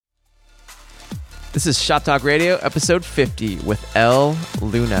This is Shop Talk Radio, episode 50 with Elle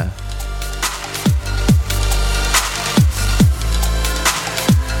Luna.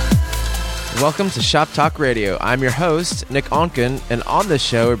 Welcome to Shop Talk Radio. I'm your host, Nick Onken, and on this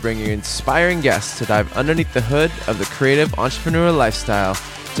show, we're bringing you inspiring guests to dive underneath the hood of the creative entrepreneur lifestyle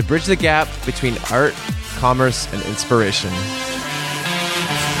to bridge the gap between art, commerce, and inspiration.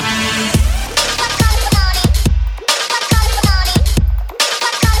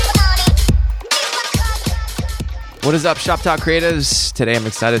 What is up, Shop Talk Creatives? Today I'm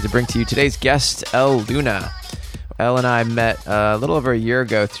excited to bring to you today's guest, Elle Luna. Elle and I met a little over a year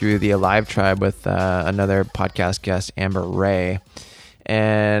ago through the Alive Tribe with another podcast guest, Amber Ray.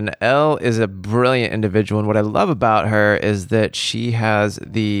 And Elle is a brilliant individual, and what I love about her is that she has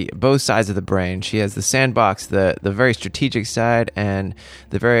both sides of the brain. She has the sandbox, the very strategic side, and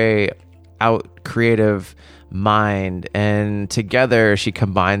the very out creative mind, and together she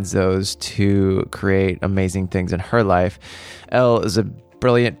combines those to create amazing things in her life. Elle is a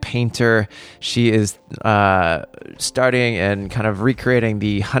brilliant painter. She is starting and kind of recreating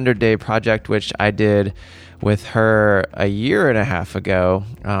the 100-day project, which I did with her a year and a half ago,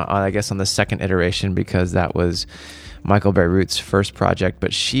 I guess on the second iteration, because that was Michael Beirut's first project,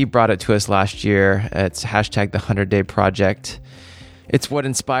 but she brought it to us last year. It's hashtag the 100-day project. It's what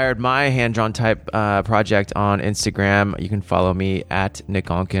inspired my hand-drawn type project on Instagram. You can follow me at Nick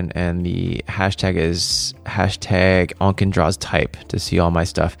Onken, and the hashtag is hashtag Onken Draws Type to see all my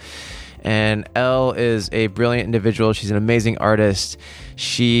stuff. And Elle is a brilliant individual. She's an amazing artist.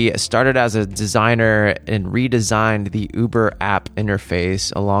 She started as a designer and redesigned the Uber app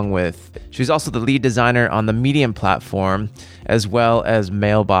interface she was also the lead designer on the Medium platform, as well as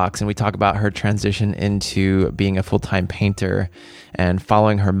Mailbox. And we talk about her transition into being a full-time painter and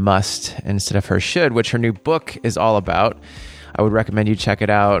following her must instead of her should, which her new book is all about. I would recommend you check it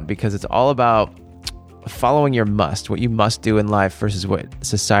out because it's all about following your must, what you must do in life versus what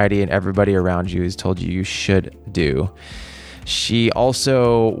society and everybody around you has told you should do. She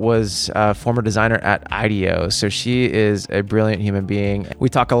also was a former designer at IDEO, so she is a brilliant human being. We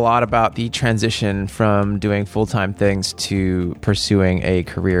talk a lot about the transition from doing full-time things to pursuing a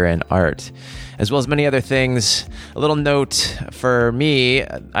career in art, as well as many other things. A little note for me,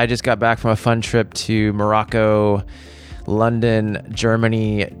 I just got back from a fun trip to Morocco, London,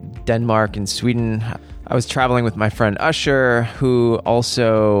 Germany, Denmark, and Sweden. I was traveling with my friend Usher, who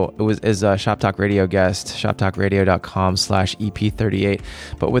also is a Shop Talk Radio guest, shoptalkradio.com/EP38.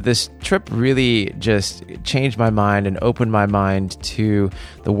 But with this trip really just changed my mind and opened my mind to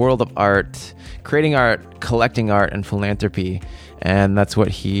the world of art, creating art, collecting art, and philanthropy. And that's what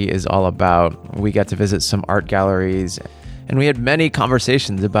he is all about. We got to visit some art galleries, and we had many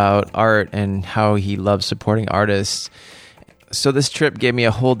conversations about art and how he loves supporting artists. So this trip gave me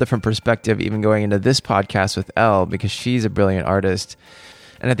a whole different perspective, even going into this podcast with Elle, because she's a brilliant artist.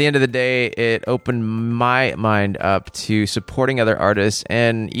 And at the end of the day, it opened my mind up to supporting other artists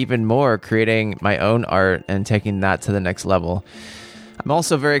and even more creating my own art and taking that to the next level. I'm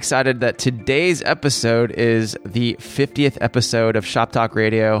also very excited that today's episode is the 50th episode of Shop Talk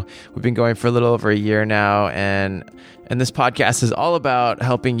Radio. We've been going for a little over a year now, and this podcast is all about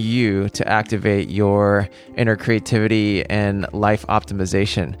helping you to activate your inner creativity and life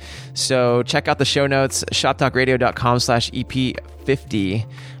optimization. So check out the show notes, shoptalkradio.com/EP50.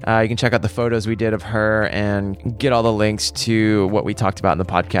 You can check out the photos we did of her and get all the links to what we talked about in the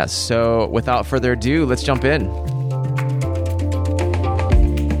podcast. So without further ado, let's jump in.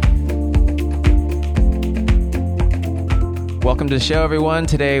 Welcome to the show, everyone.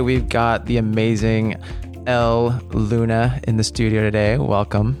 Today we've got the amazing Elle Luna in the studio today.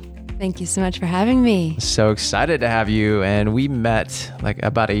 Welcome. Thank you so much for having me. So excited to have you. And we met like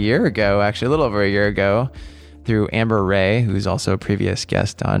about a year ago, actually a little over a year ago, through Amber Ray, who's also a previous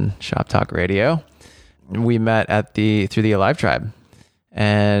guest on Shop Talk Radio. We met through the Alive Tribe.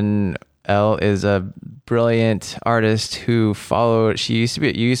 And Elle is a brilliant artist who you used to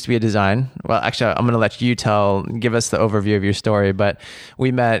be a design. Well, actually, I'm going to let you give us the overview of your story, but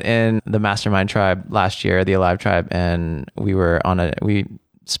we met in the Mastermind Tribe last year, the Alive Tribe, and we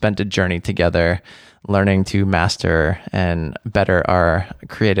spent a journey together learning to master and better our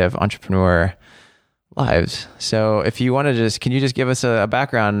creative entrepreneur lives. So if you want to can you just give us a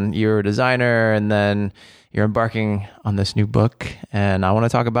background? You're a designer, and then you're embarking on this new book, and I want to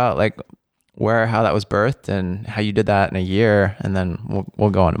talk about how that was birthed and how you did that in a year, and then we'll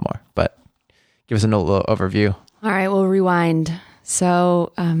go on to more. But give us a little overview. All right, we'll rewind.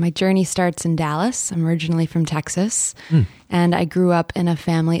 So my journey starts in Dallas. I'm originally from Texas, and I grew up in a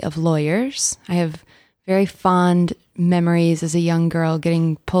family of lawyers. I have very fond memories as a young girl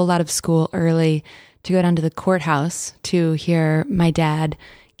getting pulled out of school early to go down to the courthouse to hear my dad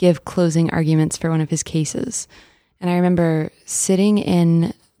give closing arguments for one of his cases. And I remember sitting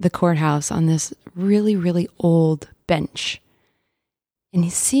in the courthouse on this really, really old bench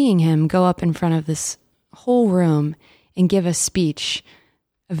and seeing him go up in front of this whole room and give a speech,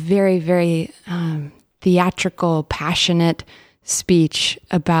 a very, very theatrical, passionate speech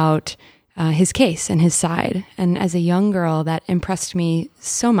about his case and his side. And as a young girl, that impressed me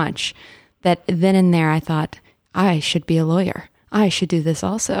so much that then and there I thought, I should be a lawyer. I should do this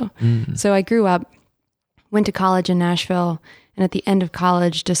also. Mm. So I grew up, went to college in Nashville, and at the end of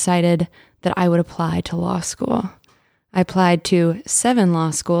college decided that I would apply to law school. I applied to 7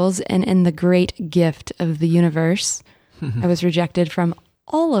 law schools, and in the great gift of the universe, I was rejected from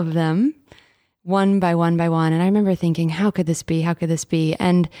all of them, one by one by one. And I remember thinking, how could this be? How could this be?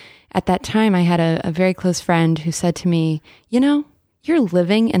 And at that time, I had a very close friend who said to me, you know, you're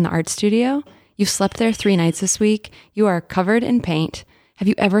living in the art studio. You slept there 3 nights this week. You are covered in paint. Have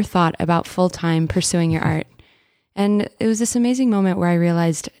you ever thought about full-time pursuing your art? And it was this amazing moment where I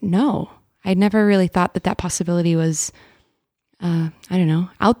realized, no, I'd never really thought that possibility was,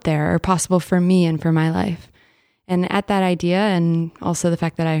 out there or possible for me and for my life. And at that idea, and also the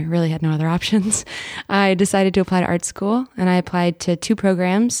fact that I really had no other options, I decided to apply to art school, and I applied to 2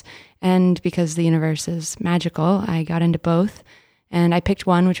 programs. And because the universe is magical, I got into both. And I picked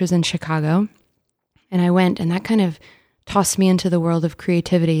one, which was in Chicago. And I went, and that kind of tossed me into the world of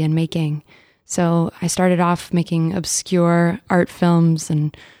creativity and making. So I started off making obscure art films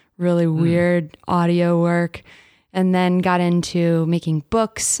and really weird audio work, and then got into making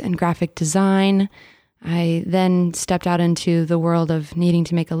books and graphic design. I then stepped out into the world of needing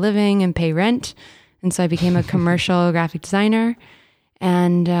to make a living and pay rent. And so I became a commercial graphic designer.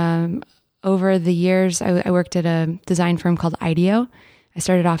 And over the years, I worked at a design firm called IDEO. I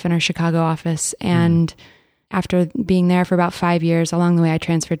started off in our Chicago office, and after being there for about 5 years, along the way I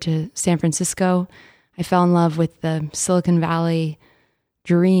transferred to San Francisco. I fell in love with the Silicon Valley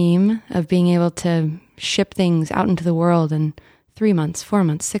dream of being able to ship things out into the world in 3 months, 4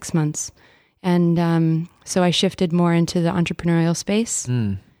 months, 6 months. And so I shifted more into the entrepreneurial space.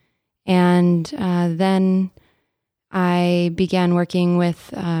 And then I began working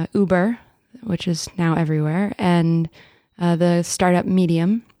with Uber, which is now everywhere, and the startup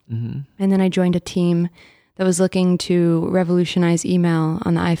Medium. And then I joined a team that was looking to revolutionize email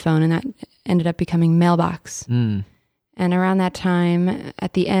on the iPhone, and that ended up becoming Mailbox. And around that time,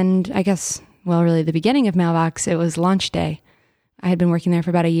 at the end, I guess, well, really the beginning of Mailbox, it was launch day. I had been working there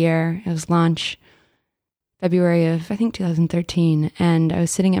for about a year. It was launch February of, I think, 2013. And I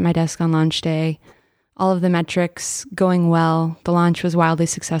was sitting at my desk on launch day, all of the metrics going well. The launch was wildly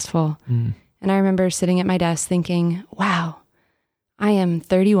successful. And I remember sitting at my desk thinking, wow, I am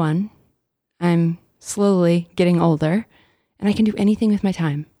 31. I'm slowly getting older, and I can do anything with my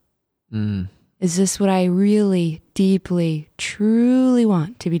time. Is this what I really, deeply, truly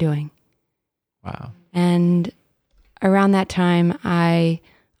want to be doing? Wow. And around that time, I,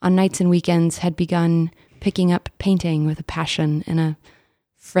 on nights and weekends, had begun picking up painting with a passion and a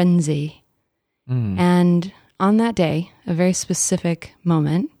frenzy. And on that day, a very specific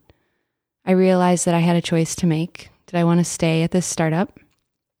moment, I realized that I had a choice to make. Did I want to stay at this startup?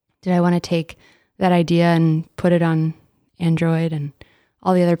 Did I want to take that idea and put it on Android and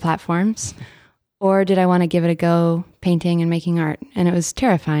all the other platforms? Or did I want to give it a go painting and making art? And it was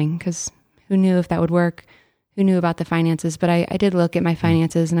terrifying because who knew if that would work? Who knew about the finances? But I did look at my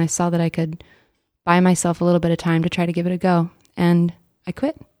finances, and I saw that I could buy myself a little bit of time to try to give it a go. And I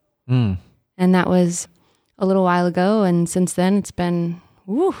quit. And that was a little while ago. And since then, it's been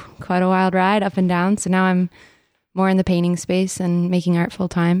quite a wild ride up and down. So now I'm more in the painting space and making art full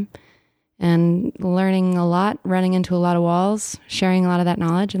time and learning a lot, running into a lot of walls, sharing a lot of that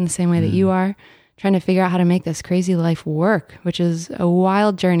knowledge in the same way that you are, trying to figure out how to make this crazy life work, which is a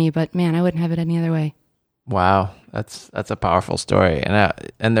wild journey, but man, I wouldn't have it any other way. Wow. That's a powerful story.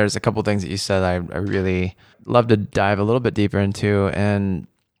 And there's a couple things that you said I really love to dive a little bit deeper into. And,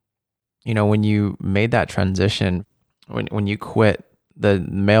 you know, when you made that transition, when you quit the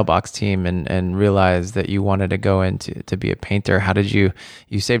Mailbox team and realized that you wanted to go into to be a painter, how did you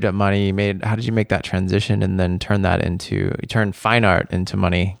saved up money, how did you make that transition and then turn fine art into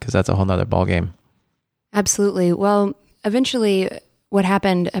money? Because that's a whole nother ballgame. Absolutely. Well, eventually what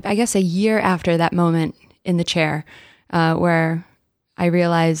happened, I guess a year after that moment in the chair, where I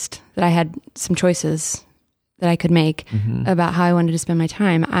realized that I had some choices that I could make about how I wanted to spend my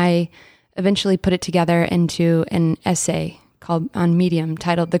time, I eventually put it together into an essay called on Medium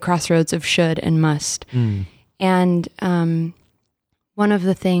titled The Crossroads of Should and Must. And one of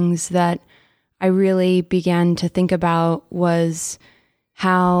the things that I really began to think about was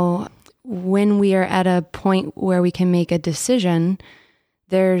how when we are at a point where we can make a decision,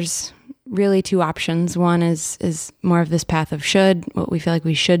 there's really two options. One is more of this path of should, what we feel like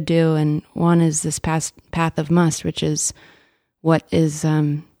we should do, and one is this path of must, which is what is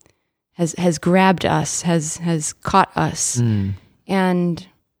has grabbed us, has caught us. And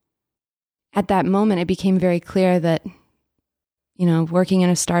at that moment, it became very clear that, working in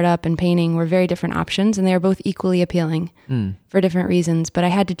a startup and painting were very different options, and they were both equally appealing for different reasons. But I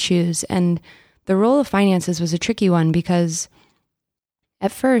had to choose. And the role of finances was a tricky one because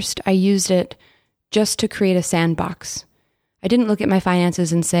at first I used it just to create a sandbox. I didn't look at my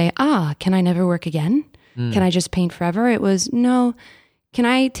finances and say, can I never work again? Can I just paint forever? It was, no, can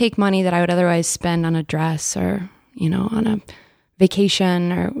I take money that I would otherwise spend on a dress or, on a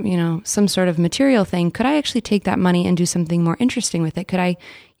vacation or, some sort of material thing? Could I actually take that money and do something more interesting with it? Could I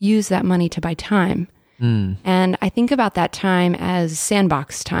use that money to buy time? And I think about that time as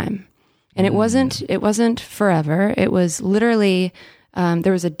sandbox time. And it wasn't forever. It was literally,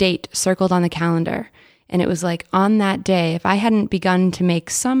 there was a date circled on the calendar. And it was like on that day, if I hadn't begun to make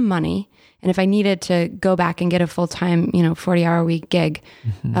some money, and if I needed to go back and get a full-time, 40-hour-a-week gig,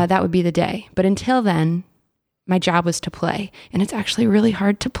 that would be the day. But until then, my job was to play. And it's actually really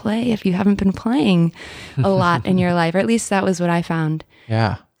hard to play if you haven't been playing a lot in your life, or at least that was what I found.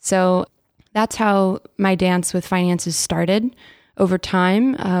 Yeah. So that's how my dance with finances started. Over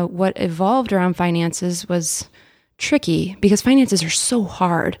time, what evolved around finances was tricky because finances are so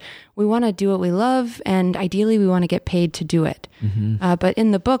hard. We want to do what we love, and ideally we want to get paid to do it. But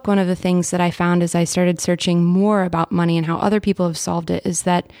in the book, one of the things that I found as I started searching more about money and how other people have solved it is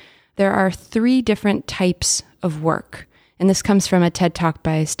that there are 3 different types of work. And this comes from a TED Talk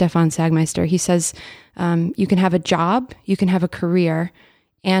by Stefan Sagmeister. He says, you can have a job, you can have a career,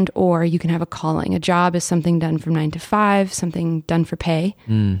 or you can have a calling. A job is something done from 9 to 5, something done for pay.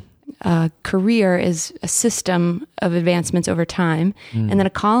 A career is a system of advancements over time. And then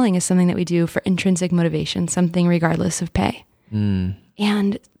a calling is something that we do for intrinsic motivation, something regardless of pay.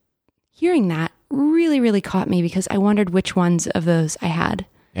 And hearing that really, really caught me because I wondered which ones of those I had.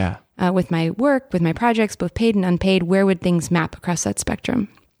 Yeah. With my work, with my projects, both paid and unpaid, where would things map across that spectrum?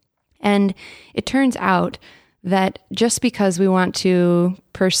 And it turns out that just because we want to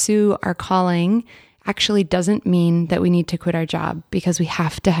pursue our calling actually doesn't mean that we need to quit our job, because we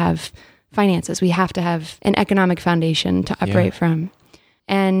have to have finances. We have to have an economic foundation to operate from.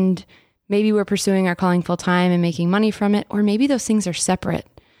 And maybe we're pursuing our calling full time and making money from it, or maybe those things are separate.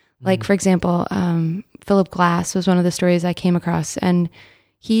 Like, for example, Philip Glass was one of the stories I came across, and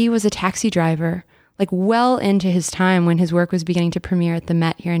he was a taxi driver, like well into his time when his work was beginning to premiere at the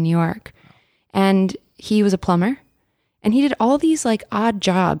Met here in New York. And he was a plumber, and he did all these like odd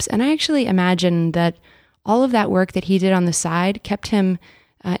jobs. And I actually imagine that all of that work that he did on the side kept him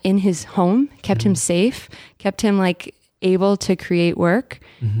in his home, kept him safe, kept him like able to create work.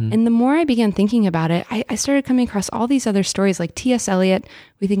 And the more I began thinking about it, I started coming across all these other stories, like T.S. Eliot.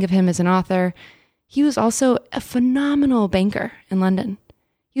 We think of him as an author. He was also a phenomenal banker in London.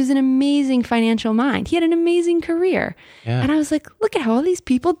 He was an amazing financial mind. He had an amazing career. And I was like, look at how all these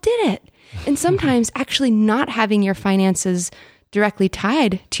people did it. And sometimes actually not having your finances directly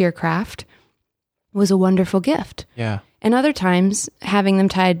tied to your craft was a wonderful gift. And other times having them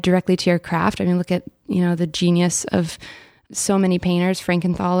tied directly to your craft. I mean, look at, the genius of so many painters,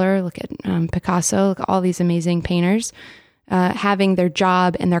 Frankenthaler, look at Picasso, look at all these amazing painters. Having their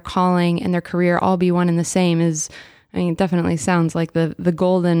job and their calling and their career all be one and the same is, it definitely sounds like the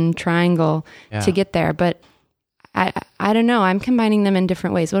golden triangle to get there. But I don't know. I'm combining them in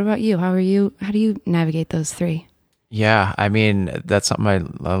different ways. What about you? How do you navigate those 3? Yeah, I mean, that's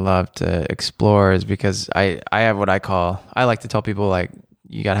something I love to explore, is because I have what I like to tell people, like,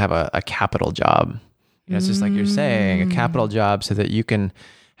 you got to have a capital job. It's just like you're saying, a capital job so that you can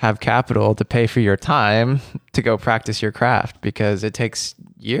have capital to pay for your time to go practice your craft, because it takes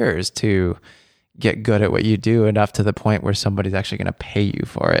years to get good at what you do, enough to the point where somebody's actually going to pay you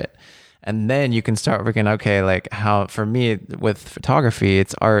for it. And then you can start working, okay, like how, for me with photography,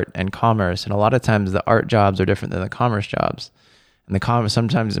 it's art and commerce. And a lot of times the art jobs are different than the commerce jobs. And the commerce,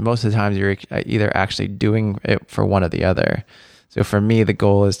 most of the times you're either actually doing it for one or the other. So for me, the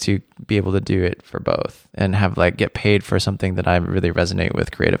goal is to be able to do it for both and have get paid for something that I really resonate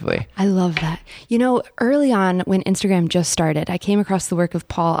with creatively. I love that. Early on when Instagram just started, I came across the work of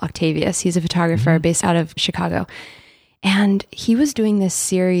Paul Octavius. He's a photographer based out of Chicago. And he was doing this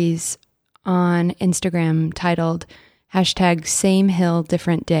series on Instagram titled hashtag same hill,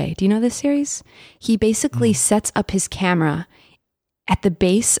 different day. Do you know this series? He basically sets up his camera at the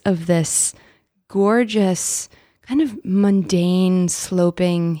base of this gorgeous, kind of mundane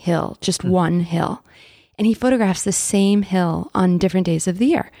sloping hill, just one hill. And he photographs the same hill on different days of the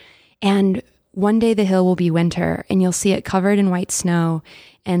year. And one day the hill will be winter and you'll see it covered in white snow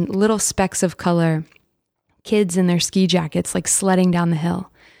and little specks of color, kids in their ski jackets like sledding down the hill.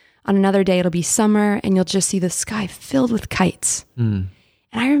 On another day it'll be summer and you'll just see the sky filled with kites. And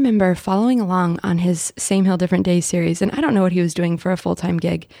I remember following along on his Same Hill, Different Day series, and I don't know what he was doing for a full-time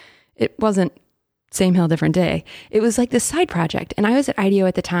gig. It wasn't Same Hill, Different Day. It was like this side project. And I was at IDEO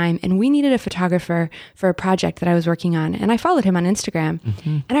at the time, and we needed a photographer for a project that I was working on. And I followed him on Instagram.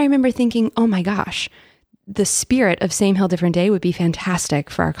 And I remember thinking, oh my gosh, the spirit of Same Hill, Different Day would be fantastic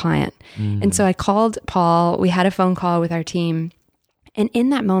for our client. And so I called Paul. We had a phone call with our team. And in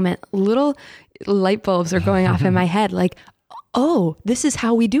that moment, little light bulbs are going off in my head, like, oh, this is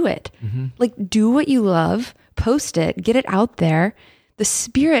how we do it. Like, do what you love, post it, get it out there. The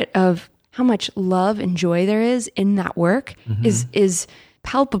spirit of how much love and joy there is in that work is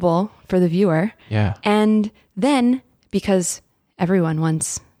palpable for the viewer. Yeah. And then, because everyone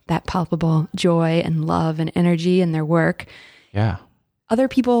wants that palpable joy and love and energy in their work, other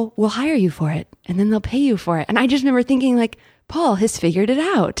people will hire you for it, and then they'll pay you for it. And I just remember thinking, like, Paul has figured it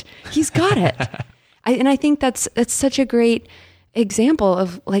out. He's got it. And I think that's such a great example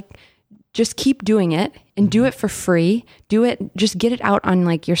of, like, just keep doing it and do it for free. Do it, just get it out on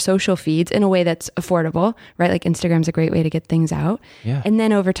like your social feeds in a way that's affordable, right? Like Instagram's a great way to get things out. Yeah. And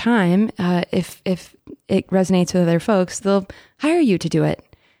then over time, if it resonates with other folks, they'll hire you to do it.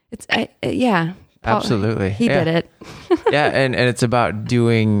 Paul, absolutely. He did it. And it's about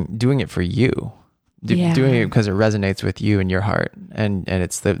doing it for you. Doing it because it resonates with you and your heart, and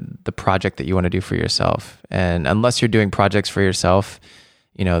it's the project that you want to do for yourself. And unless you're doing projects for yourself,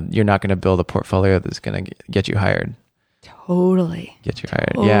 you're not going to build a portfolio that's going to get you hired. Totally. Get you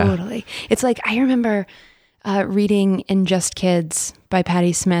hired. Totally. Yeah. It's like, I remember reading in Just Kids by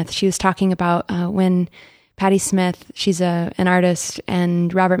Patti Smith. She was talking about when Patti Smith, she's an artist,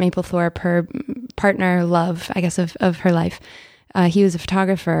 and Robert Mapplethorpe, her partner, love, I guess, of her life. He was a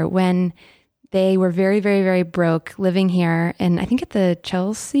photographer. When they were very, very, very broke, living here, and I think at the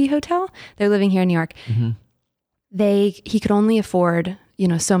Chelsea Hotel. They're living here in New York. He could only afford,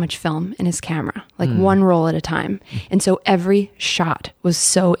 so much film in his camera, like one roll at a time. And so every shot was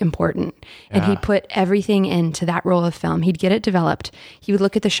so important. And he put everything into that roll of film. He'd get it developed. He would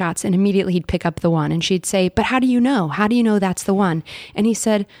look at the shots and immediately he'd pick up the one. And she'd say, but how do you know? How do you know that's the one? And he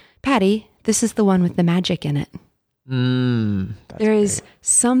said, Patty, this is the one with the magic in it. There is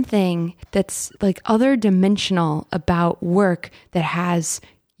something that's like other dimensional about work that has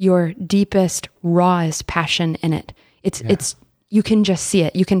your deepest, rawest passion in it. It's you can just see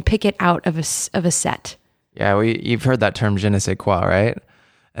it. You can pick it out of a set. Yeah, you've heard that term je ne sais quoi, right?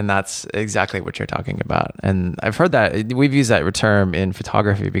 And that's exactly what you're talking about. And I've heard that we've used that term in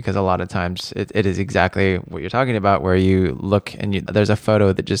photography because a lot of times it is exactly what you're talking about, where you look and there's a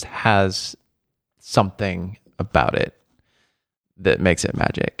photo that just has something about it that makes it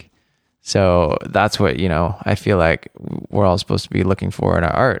magic. So that's what, I feel like we're all supposed to be looking for in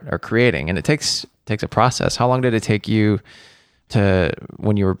our art or creating. And it takes a process. How long did it take you to,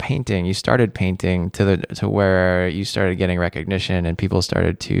 when you were painting, you started painting to where you started getting recognition and people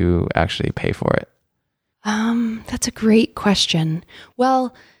started to actually pay for it? That's a great question.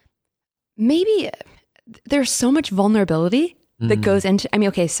 Well, maybe there's so much vulnerability that goes into,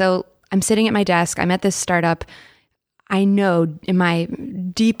 okay, so I'm sitting at my desk, I'm at this startup. I know in my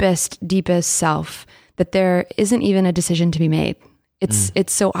deepest self that there isn't even a decision to be made.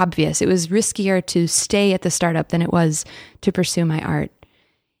 It's so obvious. It was riskier to stay at the startup than it was to pursue my art.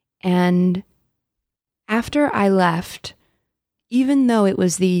 And after I left, even though it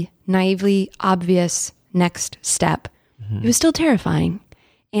was the naively obvious next step, it was still terrifying.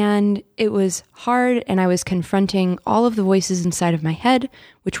 And it was hard, and I was confronting all of the voices inside of my head,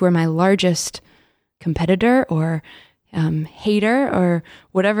 which were my largest competitor or hater or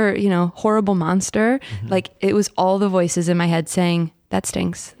whatever, horrible monster. Like, it was all the voices in my head saying, that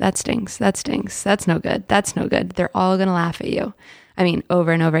stinks, that stinks, that stinks, that's no good, that's no good. They're all going to laugh at you.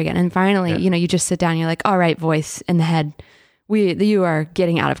 Over and over again. And finally, you just sit down and you're like, all right, voice in the head, you are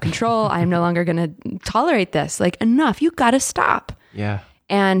getting out of control. I'm no longer going to tolerate this. Like, enough, you got to stop. Yeah.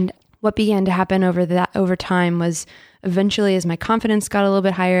 And what began to happen over time was eventually, as my confidence got a little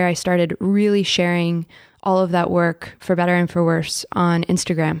bit higher, I started really sharing all of that work, for better and for worse, on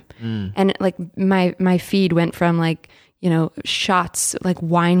Instagram. And like my feed went from like, shots like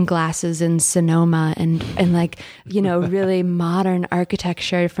wine glasses in Sonoma and like, really modern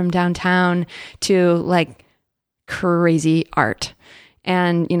architecture from downtown to like crazy art.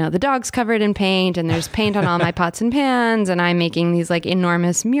 And, the dog's covered in paint and there's paint on all my pots and pans and I'm making these like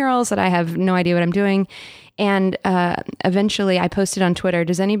enormous murals that I have no idea what I'm doing. And eventually I posted on Twitter,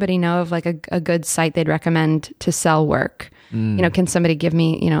 does anybody know of like a good site they'd recommend to sell work? Can somebody give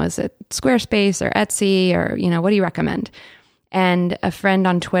me, is it Squarespace or Etsy or, what do you recommend? And a friend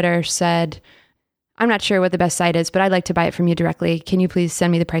on Twitter said, I'm not sure what the best site is, but I'd like to buy it from you directly. Can you please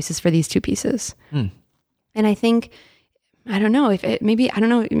send me the prices for these 2 pieces? And I think, I don't know if it, maybe, I don't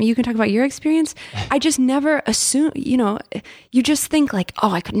know, you can talk about your experience. I just never assume, you just think like,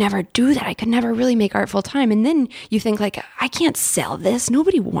 oh, I could never do that. I could never really make art full time. And then you think like, I can't sell this.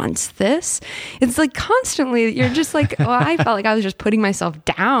 Nobody wants this. It's like constantly, you're just like, oh, I felt like I was just putting myself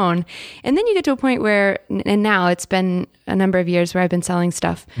down. And then you get to a point where, and now it's been a number of years where I've been selling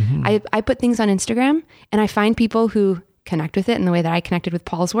stuff. I put things on Instagram and I find people who connect with it in the way that I connected with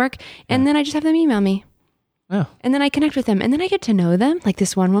Paul's work. And then I just have them email me. Oh. And then I connect with them and then I get to know them. Like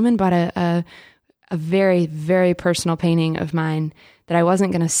this one woman bought a very, very personal painting of mine that I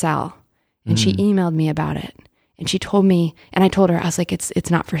wasn't going to sell. And she emailed me about it and she told me, and I told her, I was like,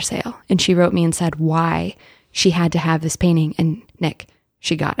 it's not for sale. And she wrote me and said why she had to have this painting. And Nick,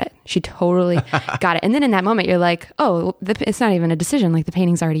 she got it. She totally got it. And then in that moment, you're like, oh, it's not even a decision. Like the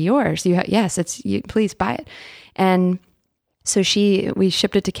painting's already yours. Please buy it. And so we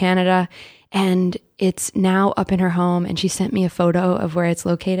shipped it to Canada. And it's now up in her home and she sent me a photo of where it's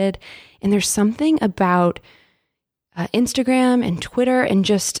located. And there's something about Instagram and Twitter and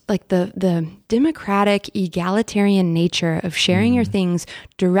just like the democratic, egalitarian nature of sharing your things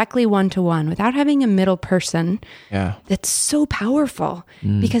directly one-to-one without having a middle person. Yeah. That's so powerful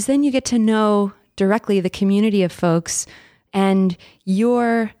because then you get to know directly the community of folks and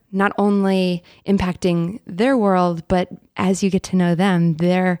you're not only impacting their world, but as you get to know them,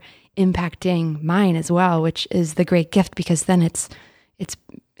 they're impacting mine as well, which is the great gift because then it's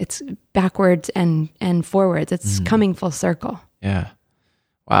backwards and forwards. It's coming full circle. Yeah.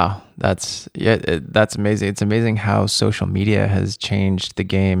 Wow. That's amazing. It's amazing how social media has changed the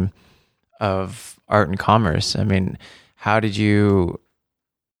game of art and commerce. I mean, how did you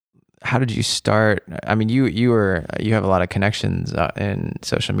start? I mean, you have a lot of connections in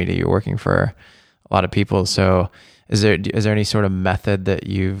social media. You're working for a lot of people. So is there any sort of method that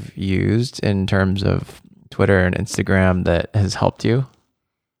you've used in terms of Twitter and Instagram that has helped you?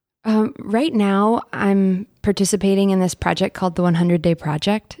 Right now, I'm participating in this project called the 100-Day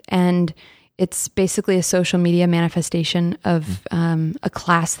Project, and it's basically a social media manifestation of a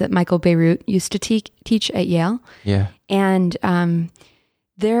class that Michael Beirut used to teach at Yale. Yeah. And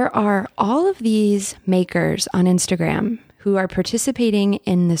there are all of these makers on Instagram who are participating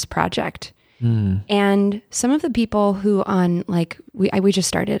in this project. And some of the people who we just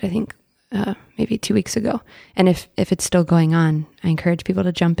started, I think, maybe 2 weeks ago. And if it's still going on, I encourage people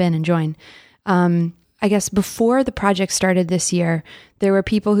to jump in and join. I guess before the project started this year, there were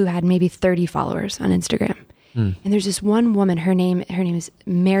people who had maybe 30 followers on Instagram. And there's this one woman, her name is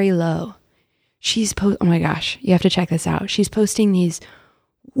Mary Lowe. Oh my gosh, you have to check this out. She's posting these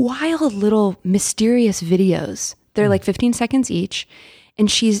wild little mysterious videos. They're like 15 seconds each. And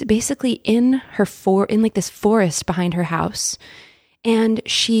she's basically in like this forest behind her house. And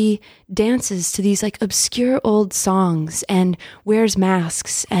she dances to these like obscure old songs and wears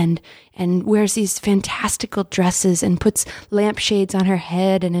masks and wears these fantastical dresses and puts lampshades on her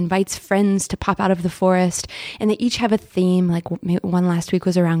head and invites friends to pop out of the forest. And they each have a theme. Like one last week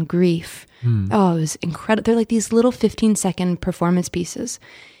was around grief. Oh, it was incredible. They're like these little 15-second performance pieces.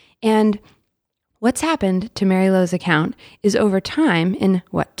 And what's happened to Mary Lowe's account is over time, in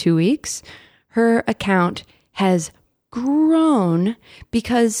 2 weeks, her account has grown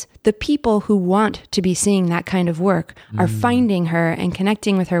because the people who want to be seeing that kind of work are finding her and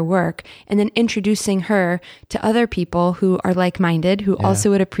connecting with her work and then introducing her to other people who are like-minded, who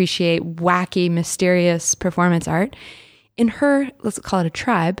also would appreciate wacky, mysterious performance art. And her, let's call it a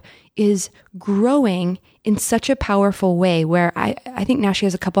tribe, is growing in such a powerful way where I think now she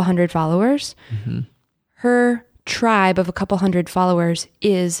has a couple hundred followers. Her tribe of a couple hundred followers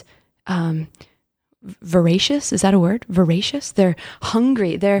is voracious. Is that a word? Voracious? They're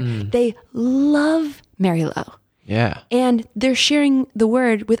hungry. They love Mary Lowe. Yeah. And they're sharing the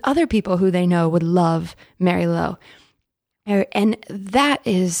word with other people who they know would love Mary Lowe. And that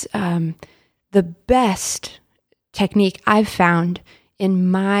is the best technique I've found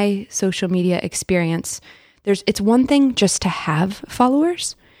in my social media experience. It's one thing just to have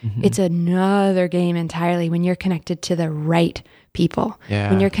followers. It's another game entirely when you're connected to the right people,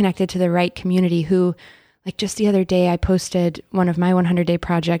 when you're connected to the right community who, like just the other day, I posted one of my 100-day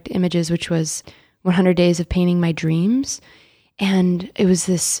project images, which was 100 days of painting my dreams. And it was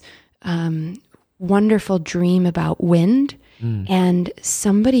this wonderful dream about wind. And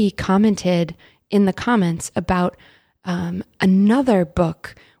somebody commented in the comments about another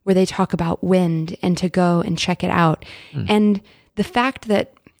book where they talk about wind and to go and check it out. And the fact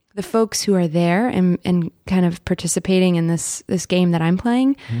that the folks who are there and kind of participating in this game that I'm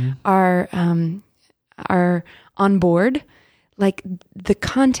playing are on board, like the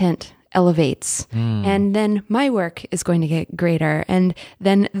content elevates, and then my work is going to get greater, and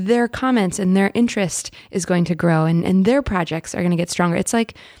then their comments and their interest is going to grow, and their projects are going to get stronger. It's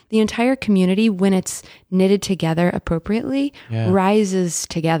like the entire community, when it's knitted together appropriately, rises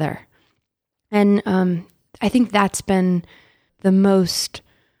together. And I think that's been the most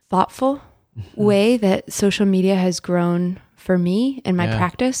thoughtful way that social media has grown for me in my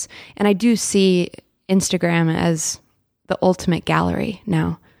practice. And I do see Instagram as the ultimate gallery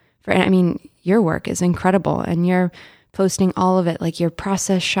now. I mean, your work is incredible, and you're posting all of it, like your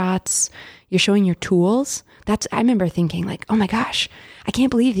process shots, you're showing your tools. I remember thinking like, oh my gosh, I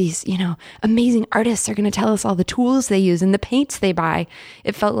can't believe these, amazing artists are going to tell us all the tools they use and the paints they buy.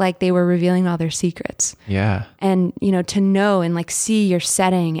 It felt like they were revealing all their secrets. Yeah. And, to know and like see your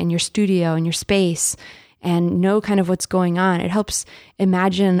setting and your studio and your space and know kind of what's going on. It helps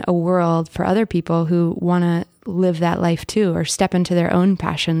imagine a world for other people who want to live that life too, or step into their own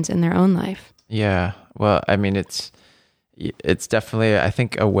passions in their own life. Yeah. Well, I mean, it's definitely, I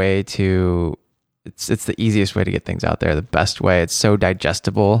think, a way to, it's the easiest way to get things out there, the best way. It's so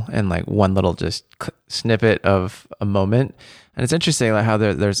digestible and like one little just snippet of a moment. And it's interesting like how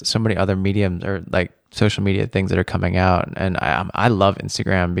there's so many other mediums or like social media things that are coming out. And I love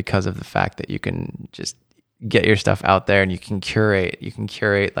Instagram because of the fact that you can just get your stuff out there and you can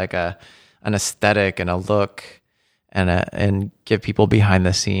curate like an aesthetic and a look and give people behind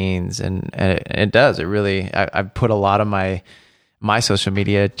the scenes. And it does, it really, I've put a lot of my social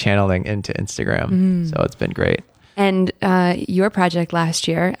media channeling into Instagram. So it's been great. And your project last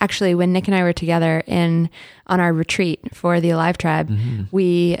year, actually, when Nick and I were together on our retreat for the Alive Tribe,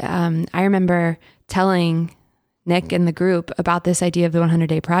 I remember telling Nick and the group about this idea of the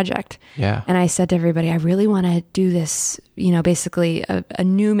 100-day project. Yeah. And I said to everybody, I really want to do this, basically a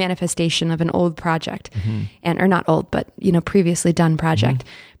new manifestation of an old project, or not old, but, previously done project.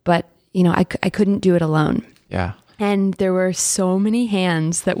 But, I couldn't do it alone. Yeah. And there were so many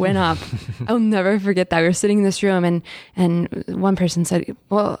hands that went up. I'll never forget that. We were sitting in this room and one person said,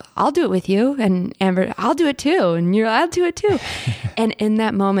 well, I'll do it with you. And Amber, I'll do it too. And you're, I'll do it too. And in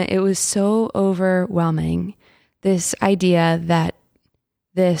that moment, it was so overwhelming. This idea that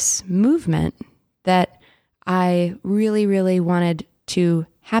this movement that I really, really wanted to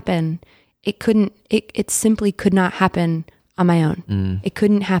happen, it simply could not happen on my own. It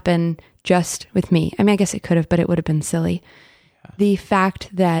couldn't happen just with me. I mean, I guess it could have, but it would have been silly. Yeah. The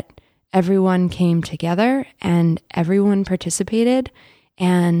fact that everyone came together and everyone participated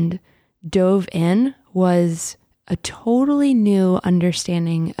and dove in was a totally new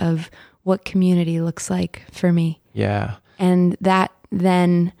understanding of what community looks like for me. Yeah. And that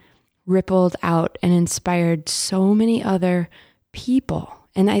then rippled out and inspired so many other people.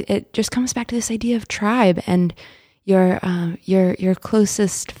 And it just comes back to this idea of tribe and your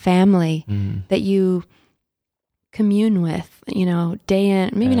closest family that you commune with, day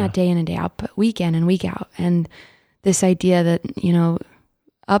in, maybe not day in and day out, but week in and week out. And this idea that,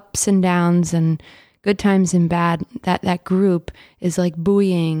 ups and downs and good times and bad, that group is like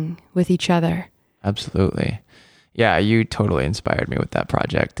buoying with each other. Absolutely. Yeah, you totally inspired me with that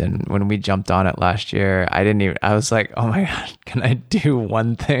project. And when we jumped on it last year, I was like, oh my God, can I do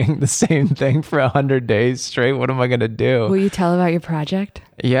one thing, the same thing for 100 days straight? What am I going to do? Will you tell about your project?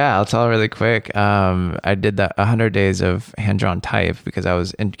 Yeah, I'll tell really quick. I did that 100 days of hand-drawn type because I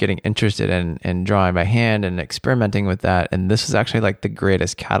was getting interested in drawing by hand and experimenting with that. And this was actually like the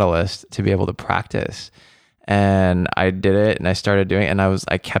greatest catalyst to be able to practice. And I did it and I started doing it and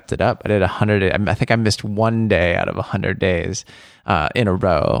I kept it up. I did 100 days. I think I missed one day out of 100 days in a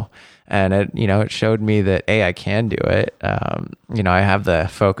row. And it showed me that I can do it. I have the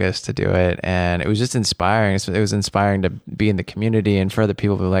focus to do it. And it was just inspiring. It was inspiring to be in the community and for other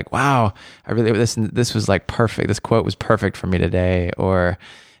people who were like, wow, this was like perfect. This quote was perfect for me today. Or,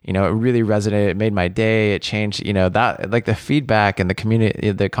 it really resonated. It made my day. It changed, that like the feedback and the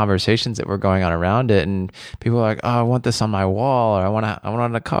community, the conversations that were going on around it. And people were like, oh, I want this on my wall or I want it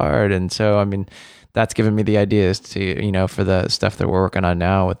on a card. And so, I mean, that's given me the ideas to, for the stuff that we're working on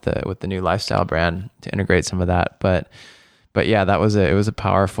now with the new lifestyle brand to integrate some of that. But yeah, it was a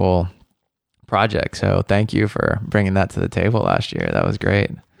powerful project. So thank you for bringing that to the table last year. That was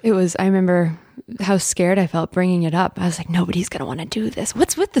great. I remember how scared I felt bringing it up. I was like, nobody's going to want to do this.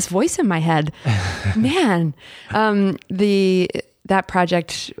 What's with this voice in my head? Man, that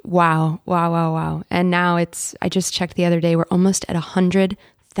project, wow. And now I just checked the other day, we're almost at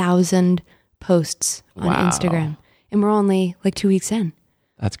 100,000 posts on Instagram, and we're only like 2 weeks in.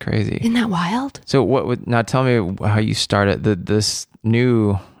 That's crazy. Isn't that wild? So now tell me how you started the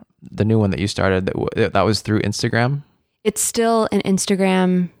new one that you started, that was through Instagram? It's still an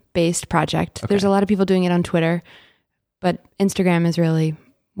Instagram based project. Okay. There's a lot of people doing it on Twitter, but Instagram is really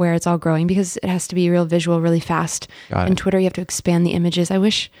where it's all growing because it has to be real visual, really fast. And Twitter, you have to expand the images. I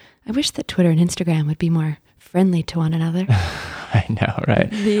wish that Twitter and Instagram would be more friendly to one another. I know, right?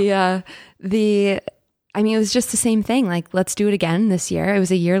 It was just the same thing. Like, let's do it again this year. It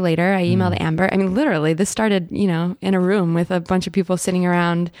was a year later. I emailed Amber. Literally, this started, in a room with a bunch of people sitting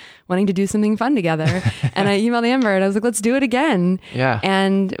around wanting to do something fun together. And I emailed Amber and I was like, let's do it again. Yeah.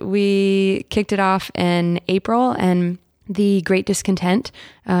 And we kicked it off in April, and The Great Discontent,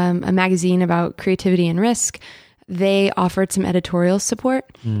 a magazine about creativity and risk, they offered some editorial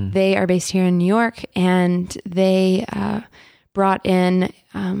support. They are based here in New York, and they brought in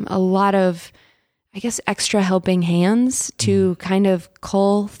a lot of, I guess, extra helping hands to kind of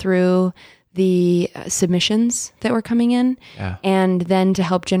cull through the submissions that were coming in, and then to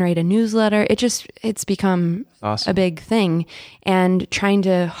help generate a newsletter. It's become awesome. A big thing, and trying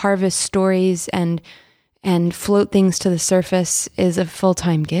to harvest stories and float things to the surface is a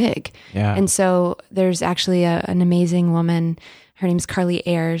full-time gig. Yeah. And so there's actually an amazing woman. Her name's Carly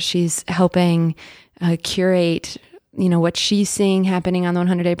Ayers. She's helping curate what she's seeing happening on the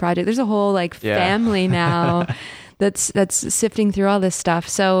 100-Day Project. There's a whole family now that's sifting through all this stuff.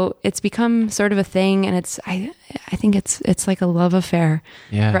 So it's become sort of a thing, and I think it's like a love affair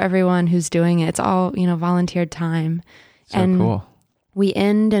for everyone who's doing it. It's all, volunteered time. So cool. We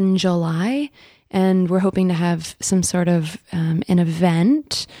end in July, and we're hoping to have some sort of an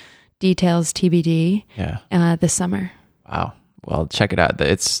event, details TBD, this summer. Wow. Well, check it out.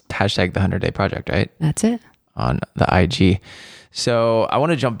 It's hashtag the 100-Day Project, right? That's it. On the IG. So I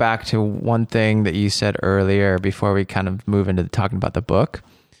want to jump back to one thing that you said earlier before we kind of move into talking about the book.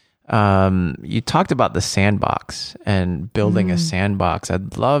 You talked about the sandbox and building a sandbox.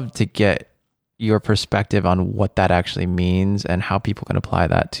 I'd love to get your perspective on what that actually means and how people can apply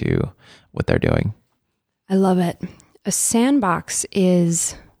that to what they're doing. I love it. A sandbox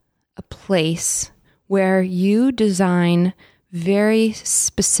is a place where you design very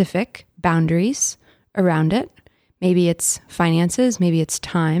specific boundaries around it. Maybe it's finances, maybe it's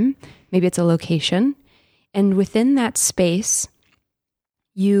time, maybe it's a location. And within that space,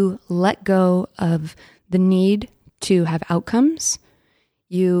 you let go of the need to have outcomes.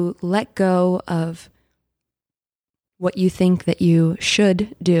 You let go of what you think that you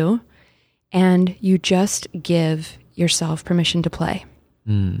should do, and you just give yourself permission to play.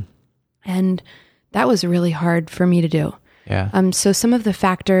 And that was really hard for me to do. Yeah. So some of the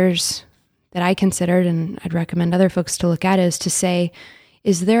factors that I considered, and I'd recommend other folks to look at, is to say,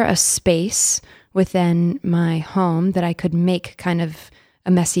 is there a space within my home that I could make kind of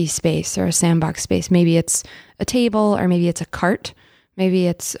a messy space or a sandbox space? Maybe it's a table, or maybe it's a cart. Maybe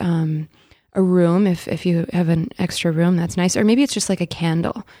it's a room. If you have an extra room, that's nice. Or maybe it's just like a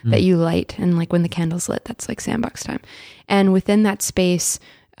candle that you light, and like when the candle's lit, that's like sandbox time. And within that space,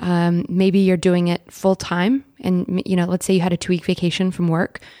 maybe you're doing it full time. And, let's say you had a 2-week vacation from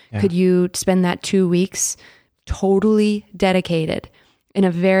work. Yeah. Could you spend that 2 weeks totally dedicated in a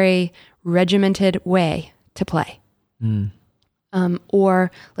very regimented way to play?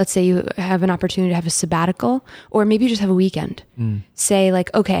 Or let's say you have an opportunity to have a sabbatical, or maybe you just have a weekend. Say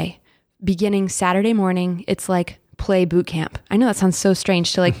like, okay, beginning Saturday morning, it's like play boot camp. I know that sounds so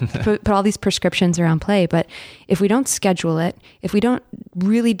strange to like put all these prescriptions around play, but if we don't schedule it, if we don't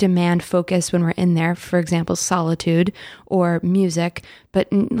really demand focus when we're in there, for example, solitude or music, but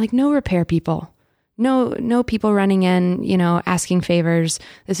like no repair people, no people running in, asking favors.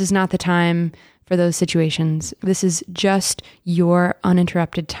 This is not the time for those situations. This is just your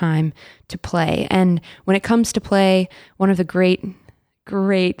uninterrupted time to play. And when it comes to play, one of the great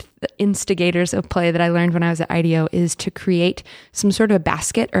instigators of play that I learned when I was at IDEO is to create some sort of a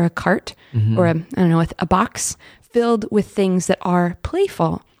basket or a cart or a box filled with things that are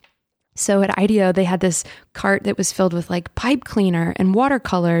playful. So at IDEO, they had this cart that was filled with like pipe cleaner and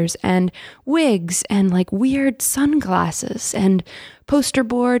watercolors and wigs and like weird sunglasses and poster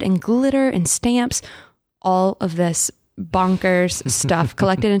board and glitter and stamps, all of this bonkers stuff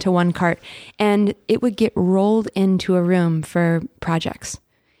collected into one cart. And it would get rolled into a room for projects.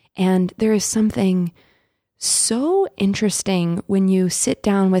 And there is something so interesting when you sit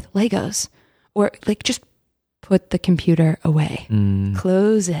down with Legos, or like just put the computer away,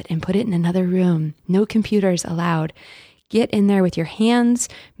 close it and put it in another room. No computers allowed. Get in there with your hands.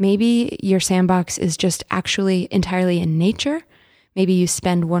 Maybe your sandbox is just actually entirely in nature. Maybe you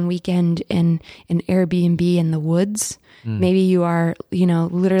spend one weekend in an Airbnb in the woods. Maybe you are,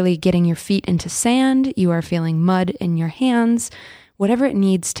 literally getting your feet into sand. You are feeling mud in your hands. Whatever it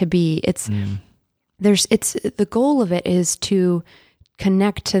needs to be. The goal of it is to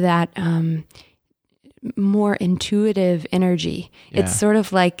connect to that more intuitive energy. Yeah. It's sort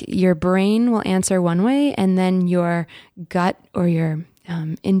of like your brain will answer one way, and then your gut or your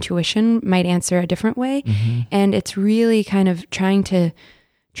intuition might answer a different way. And it's really kind of trying to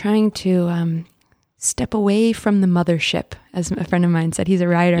step away from the mothership, as a friend of mine said. He's a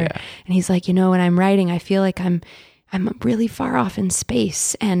writer, and he's like, when I'm writing, I feel like I'm really far off in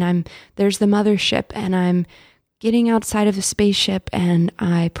space, and there's the mothership, and I'm getting outside of the spaceship, and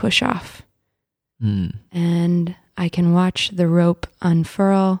I push off. And I can watch the rope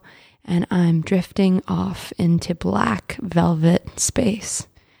unfurl, and I'm drifting off into black velvet space.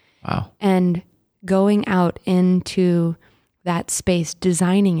 Wow. And going out into that space,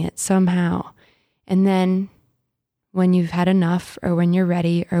 designing it somehow. And then when you've had enough, or when you're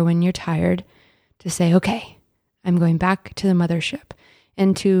ready, or when you're tired, to say, okay, I'm going back to the mothership,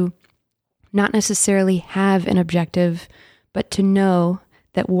 and to not necessarily have an objective, but to know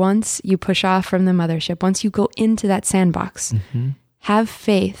that once you push off from the mothership, once you go into that sandbox, have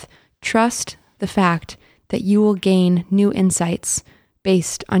faith, trust the fact that you will gain new insights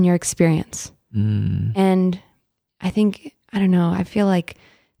based on your experience. And I feel like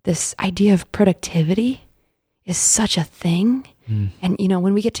this idea of productivity is such a thing. And,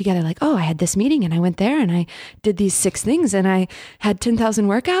 when we get together, like, oh, I had this meeting and I went there and I did these 6 things and I had 10,000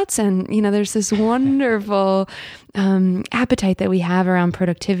 workouts. And, there's this wonderful appetite that we have around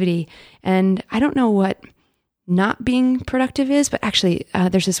productivity. And I don't know what not being productive is, but actually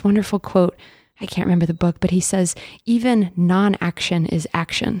there's this wonderful quote. I can't remember the book, but he says, even non-action is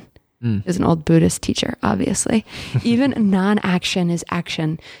action. Is an old Buddhist teacher, obviously. Even non-action is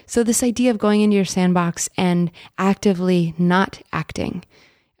action. So this idea of going into your sandbox and actively not acting,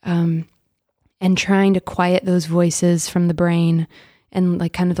 and trying to quiet those voices from the brain, and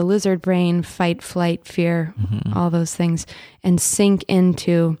like kind of the lizard brain, fight, flight, fear, all those things, and sink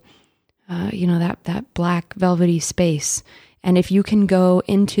into, that black velvety space. And if you can go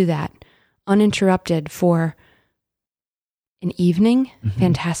into that uninterrupted for an evening,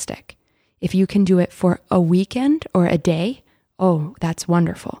 fantastic. If you can do it for a weekend or a day, oh, that's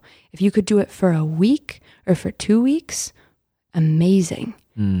wonderful. If you could do it for a week or for 2 weeks, amazing.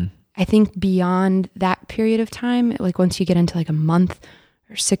 I think beyond that period of time, like once you get into like a month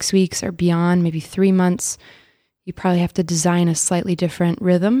or 6 weeks or beyond, maybe 3 months, you probably have to design a slightly different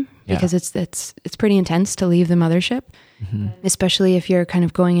rhythm, because it's pretty intense to leave the mothership, especially if you're kind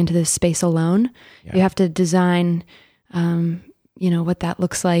of going into this space alone. You have to design what that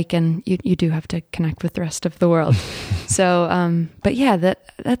looks like, and you do have to connect with the rest of the world. So, but yeah,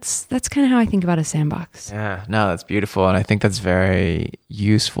 that's kind of how I think about a sandbox. Yeah, no, that's beautiful. And I think that's very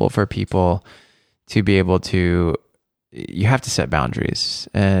useful for people to be able to, you have to set boundaries,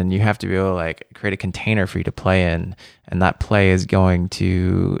 and you have to be able to like create a container for you to play in. And that play is going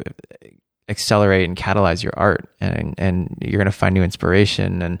to accelerate and catalyze your art, and you're going to find new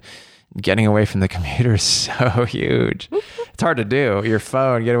inspiration. And getting away from the computer is so huge. It's hard to do. Your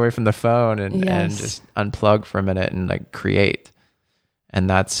phone, get away from the phone and just unplug for a minute and like create. And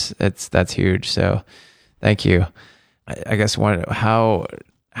that's huge. So thank you. I guess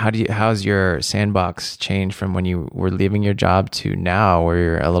how's your sandbox changed from when you were leaving your job to now, where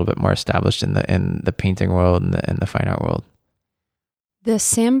you're a little bit more established in the painting world and the fine art world? The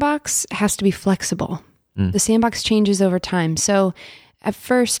sandbox has to be flexible. The sandbox changes over time. So at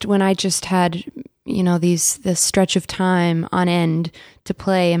first, when I just had, this stretch of time on end to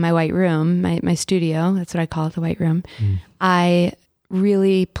play in my white room, my studio, that's what I call it, the white room, I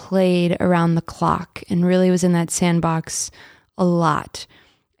really played around the clock and really was in that sandbox a lot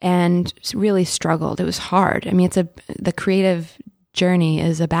and really struggled. It was hard. I mean, the creative journey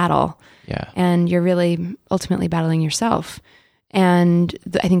is a battle. Yeah. And you're really ultimately battling yourself. And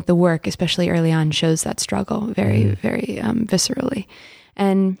I think the work, especially early on, shows that struggle very, very viscerally.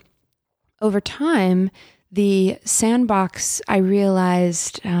 And over time, the sandbox, I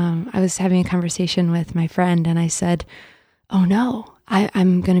realized, I was having a conversation with my friend, and I said, oh no,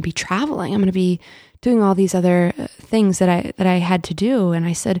 I'm going to be traveling. I'm going to be doing all these other things that I had to do. And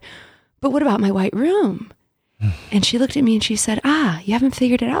I said, but what about my white room? And she looked at me and she said, you haven't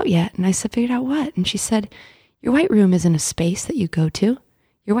figured it out yet. And I said, figured out what? And she said, your white room isn't a space that you go to.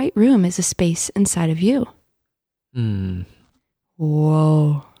 Your white room is a space inside of you.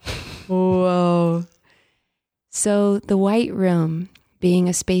 Whoa. Whoa. So the white room being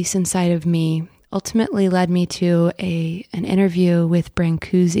a space inside of me ultimately led me to an interview with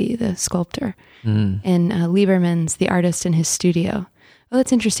Brancusi, the sculptor, in Lieberman's The Artist in His Studio. Oh,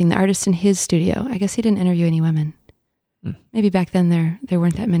 that's interesting. The Artist in His Studio. I guess he didn't interview any women. Maybe back then there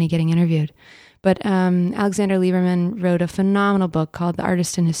weren't that many getting interviewed. But Alexander Lieberman wrote a phenomenal book called The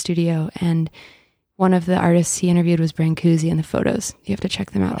Artist in His Studio, and one of the artists he interviewed was Brancusi, and the photos, you have to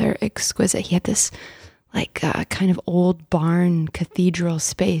check them out. They're exquisite. He had this kind of old barn cathedral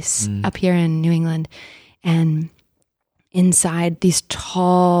space up here in New England, and inside these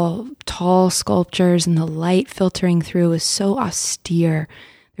tall sculptures, and the light filtering through was so austere.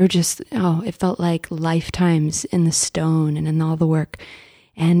 They were just, it felt like lifetimes in the stone and in all the work.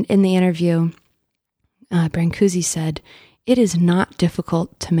 And in the interview, Brancusi said, "It is not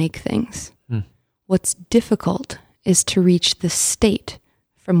difficult to make things. What's difficult is to reach the state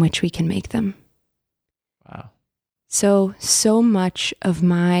from which we can make them." Wow. So much of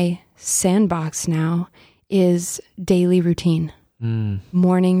my sandbox now is daily routine,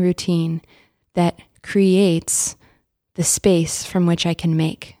 morning routine that creates the space from which I can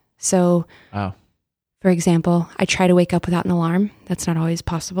make. So, for example, I try to wake up without an alarm. That's not always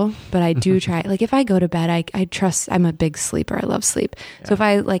possible, but I do try. Like if I go to bed, I trust, I'm a big sleeper. I love sleep. Yeah. So if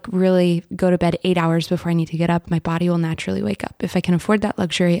I really go to bed 8 hours before I need to get up, my body will naturally wake up. If I can afford that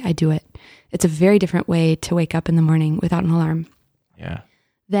luxury, I do it. It's a very different way to wake up in the morning without an alarm. Yeah.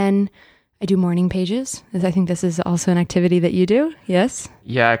 Then I do morning pages. I think this is also an activity that you do. Yes?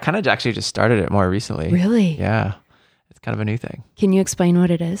 Yeah, I kind of actually just started it more recently. Really? Yeah. It's kind of a new thing. Can you explain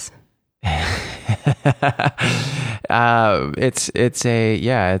what it is? It's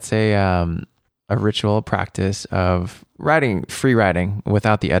a ritual practice of free writing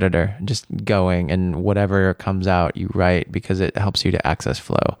without the editor, just going, and whatever comes out you write, because it helps you to access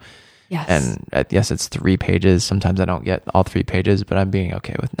flow. Yes. And yes, it's 3 pages. Sometimes I don't get all 3 pages, but I'm being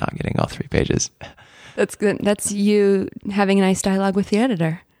okay with not getting all 3 pages. That's good. That's you having a nice dialogue with the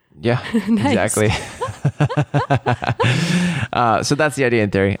editor. Yeah, exactly. So that's the idea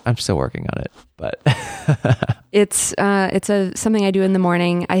in theory. I'm still working on it, but it's something I do in the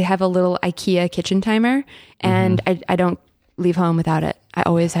morning. I have a little IKEA kitchen timer, and I don't leave home without it. I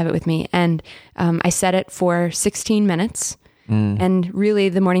always have it with me, and I set it for 16 minutes. And really,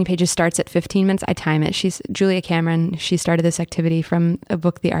 the morning pages starts at 15 minutes. I time it. She's Julia Cameron. She started this activity from a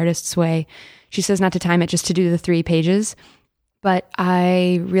book, The Artist's Way. She says not to time it, just to do the 3 pages. But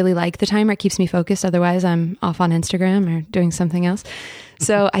I really like the timer. It keeps me focused. Otherwise, I'm off on Instagram or doing something else.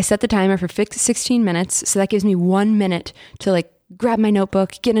 So I set the timer for 16 minutes. So that gives me 1 minute to grab my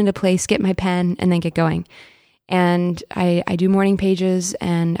notebook, get into place, get my pen, and then get going. And I do morning pages,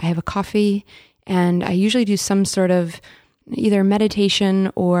 and I have a coffee, and I usually do some sort of either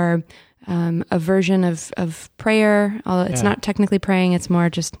meditation or a version of prayer. Although it's not technically praying, it's more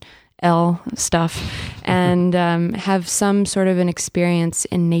just Elle stuff, and have some sort of an experience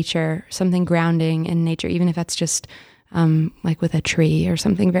in nature, something grounding in nature, even if that's just with a tree or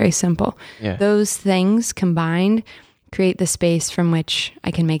something very simple. Yeah. Those things combined create the space from which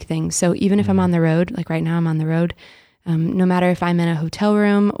I can make things. So even if I'm on the road, like right now I'm on the road, no matter if I'm in a hotel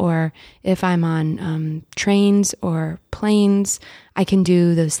room or if I'm on trains or planes, I can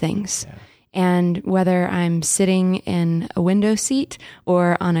do those things. Yeah. And whether I'm sitting in a window seat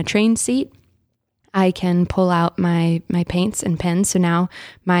or on a train seat, I can pull out my paints and pens. So now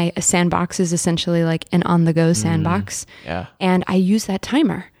my sandbox is essentially like an on-the-go sandbox. Yeah. And I use that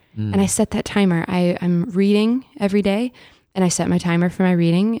timer. And I set that timer. I'm reading every day, and I set my timer for my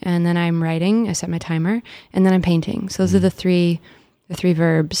reading, and then I'm writing, I set my timer, and then I'm painting. So those are the three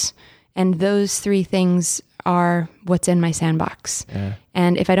verbs. And those 3 things are what's in my sandbox. Yeah.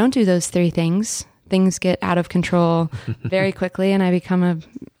 And if I don't do those 3 things, things get out of control very quickly, and I become an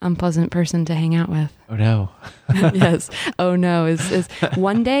unpleasant person to hang out with. Oh no. Yes. Oh no is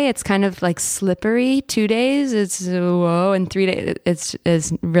 1 day it's kind of like slippery. 2 days it's whoa, and 3 days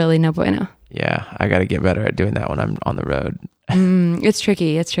it's really no bueno. Yeah, I got to get better at doing that when I'm on the road. It's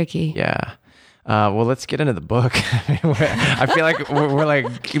tricky. Yeah. Well, let's get into the book. I feel like we're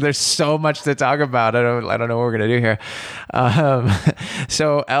like, there's so much to talk about. I don't know what we're going to do here.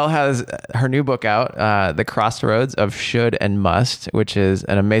 So Elle has her new book out, The Crossroads of Should and Must, which is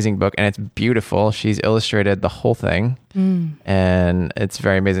an amazing book, and it's beautiful. She's illustrated the whole thing, and it's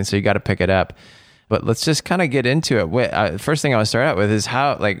very amazing. So you got to pick it up. But let's just kind of get into it. First thing I want to start out with is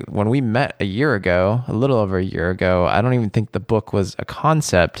how, like, when we met a little over a year ago, I don't even think the book was a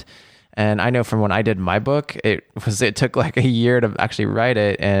concept. And I know from when I did my book, it took like a year to actually write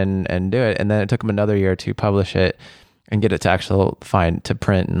it and do it. And then it took them another year to publish it and get it to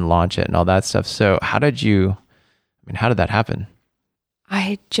print and launch it and all that stuff. So how did that happen?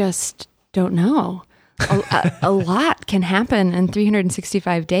 I just don't know. A lot can happen in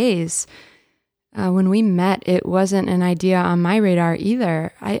 365 days. When we met, it wasn't an idea on my radar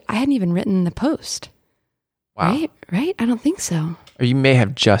either. I hadn't even written the post. Wow. Right? I don't think so. Or you may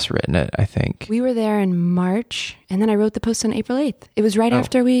have just written it, I think. We were there in March, and then I wrote the post on April 8th. It was right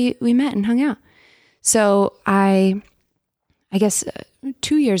after we met and hung out. So I guess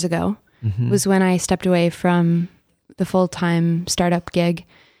 2 years ago was when I stepped away from the full-time startup gig.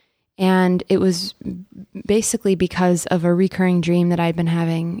 And it was basically because of a recurring dream that I'd been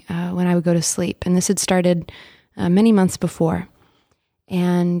having when I would go to sleep. And this had started many months before.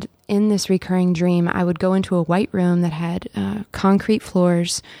 And in this recurring dream, I would go into a white room that had concrete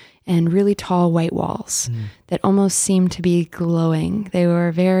floors and really tall white walls that almost seemed to be glowing. They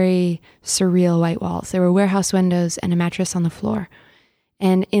were very surreal white walls. There were warehouse windows and a mattress on the floor.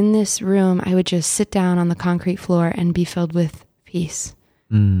 And in this room, I would just sit down on the concrete floor and be filled with peace.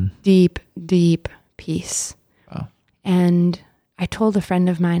 Deep, deep peace. Wow. And I told a friend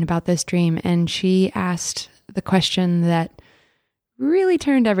of mine about this dream, and she asked the question that really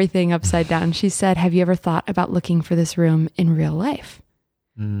turned everything upside down. She said, "Have you ever thought about looking for this room in real life?"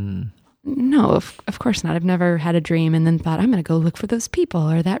 No, of course not. I've never had a dream and then thought, I'm going to go look for those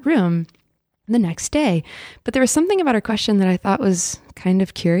people or that room the next day. But there was something about her question that I thought was kind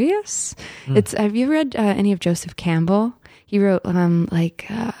of curious. Have you read any of Joseph Campbell? He wrote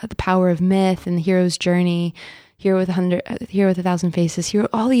The Power of Myth and The Hero's Journey, Hero with 1,000 Faces. He wrote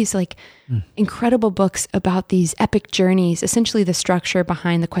all these incredible books about these epic journeys, essentially the structure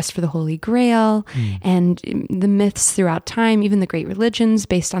behind the quest for the Holy Grail and the myths throughout time, even the great religions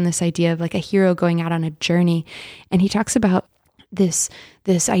based on this idea of like a hero going out on a journey. And he talks about this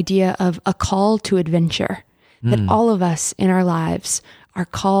idea of a call to adventure, that all of us in our lives are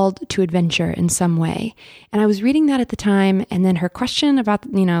called to adventure in some way. And I was reading that at the time, and then her question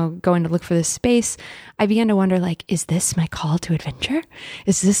about, going to look for this space, I began to wonder, is this my call to adventure?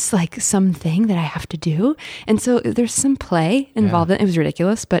 Is this something that I have to do? And so there's some play involved in it. It was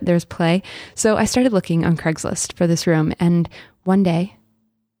ridiculous, but there's play. So I started looking on Craigslist for this room, and one day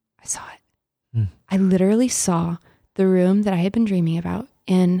I saw it. I literally saw the room that I had been dreaming about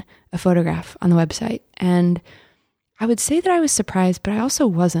in a photograph on the website. And I would say that I was surprised, but I also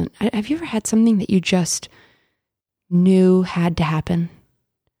wasn't. Have you ever had something that you just knew had to happen?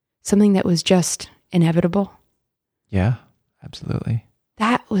 Something that was just inevitable? Yeah, absolutely.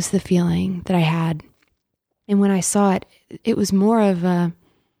 That was the feeling that I had. And when I saw it, it was more of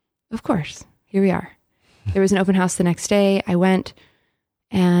of course, here we are. There was an open house the next day. I went,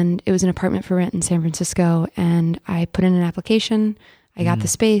 and it was an apartment for rent in San Francisco. And I put in an application. I got the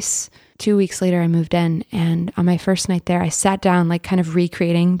space. 2 weeks later, I moved in, and on my first night there, I sat down, kind of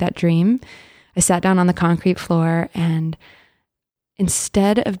recreating that dream. I sat down on the concrete floor, and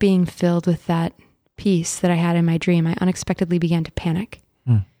instead of being filled with that peace that I had in my dream, I unexpectedly began to panic.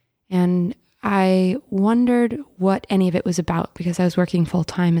 And I wondered what any of it was about, because I was working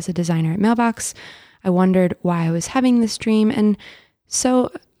full-time as a designer at Mailbox. I wondered why I was having this dream, and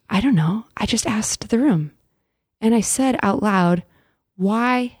so, I don't know, I just asked the room. And I said out loud,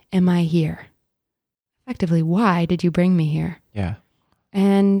 "Why am I here?" Effectively, why did you bring me here? Yeah.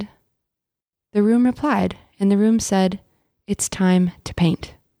 And the room replied, and the room said, "It's time to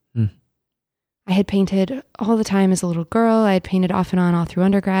paint." I had painted all the time as a little girl. I had painted off and on all through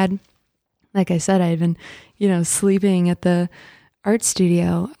undergrad. Like I said, I had been, sleeping at the art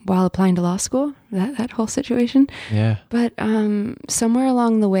studio while applying to law school, that whole situation. Yeah. But somewhere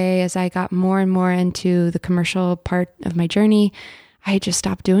along the way, as I got more and more into the commercial part of my journey, I just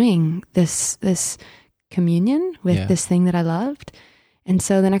stopped doing this communion with this thing that I loved. And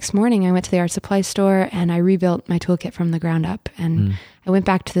so the next morning I went to the art supply store and I rebuilt my toolkit from the ground up. And I went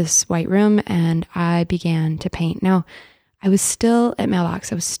back to this white room and I began to paint. Now, I was still at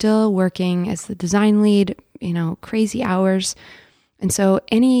Mailbox. I was still working as the design lead, crazy hours. And so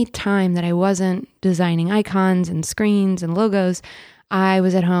any time that I wasn't designing icons and screens and logos, I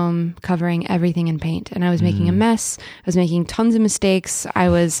was at home covering everything in paint, and I was making a mess. I was making tons of mistakes.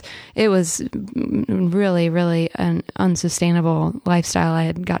 It was really, really an unsustainable lifestyle I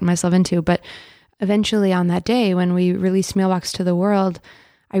had gotten myself into. But eventually on that day when we released Mailbox to the world,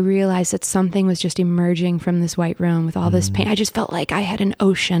 I realized that something was just emerging from this white room with all this paint. I just felt like I had an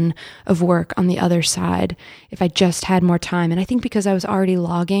ocean of work on the other side if I just had more time. And I think because I was already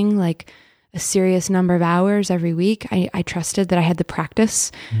logging like a serious number of hours every week, I trusted that I had the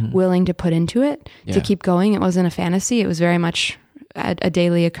practice willing to put into it to keep going. It wasn't a fantasy. It was very much a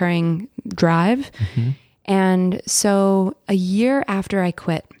daily occurring drive. And so a year after I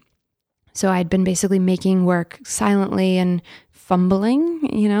quit, so I'd been basically making work silently and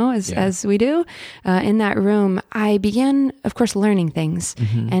fumbling, as we do in that room, I began, of course, learning things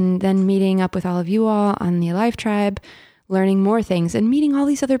and then meeting up with all of you all on the Alive Tribe, learning more things and meeting all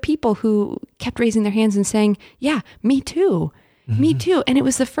these other people who kept raising their hands and saying, yeah, me too, me too. And it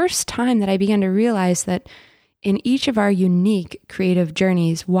was the first time that I began to realize that in each of our unique creative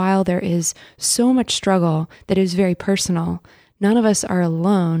journeys, while there is so much struggle that is very personal, none of us are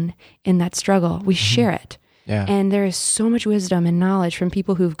alone in that struggle. We share it. Yeah. And there is so much wisdom and knowledge from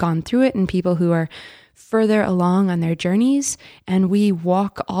people who've gone through it and people who are further along on their journeys. And we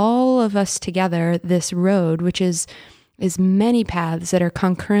walk, all of us together, this road, which is many paths that are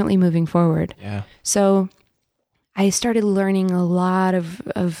concurrently moving forward. Yeah. So I started learning a lot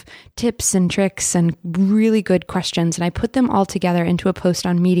of tips and tricks and really good questions. And I put them all together into a post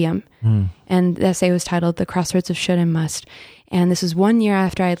on Medium. And the essay was titled The Crossroads of Should and Must. And this was 1 year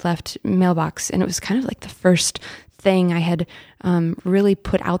after I had left Mailbox. And it was kind of like the first thing I had really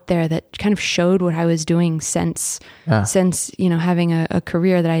put out there that kind of showed what I was doing since having a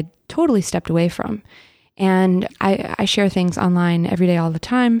career that I totally stepped away from. And I share things online every day, all the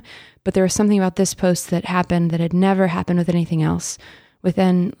time. But there was something about this post that happened that had never happened with anything else.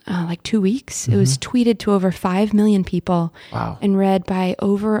 Within like 2 weeks, it was tweeted to over 5 million people and read by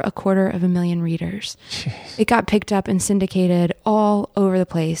over 250,000 readers. Jeez. It got picked up and syndicated all over the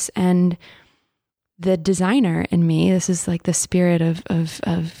place. And the designer in me, this is like the spirit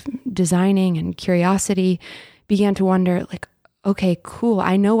of designing and curiosity, began to wonder, like, okay, cool.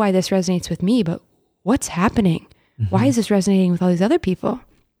 I know why this resonates with me, but what's happening? Why is this resonating with all these other people?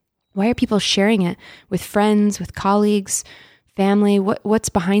 Why are people sharing it with friends, with colleagues, family? What's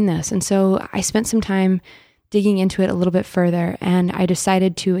behind this? And so I spent some time digging into it a little bit further, and I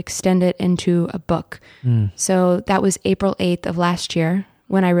decided to extend it into a book. So that was April 8th of last year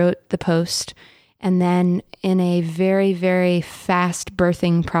when I wrote the post. And then in a very, very fast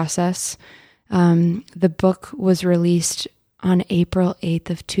birthing process, the book was released on April 8th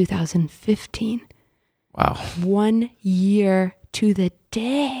of 2015. Wow. 1 year to the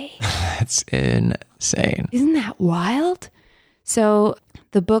day. That's insane. Isn't that wild? So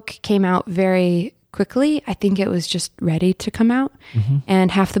the book came out very quickly. I think it was just ready to come out.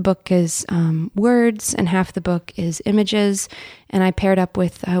 And half the book is words and half the book is images. And I paired up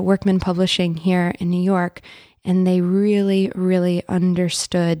with Workman Publishing here in New York. And they really, really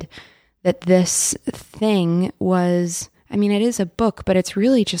understood that this thing was, I mean, it is a book, but it's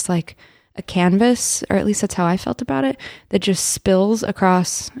really just like a canvas, or at least that's how I felt about it, that just spills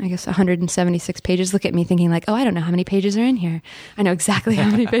across, I guess, 176 pages. Look at me thinking like, oh, I don't know how many pages are in here. I know exactly how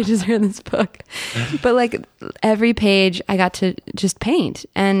many pages are in this book. But like every page I got to just paint,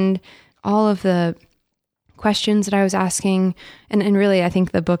 and all of the questions that I was asking, and really I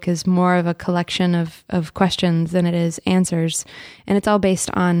think the book is more of a collection of questions than it is answers. And it's all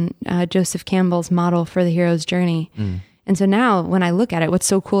based on Joseph Campbell's model for the hero's journey. And so now when I look at it, what's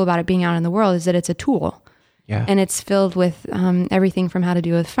so cool about it being out in the world is that it's a tool. Yeah. And it's filled with everything from how to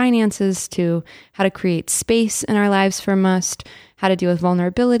deal with finances to how to create space in our lives for must, how to deal with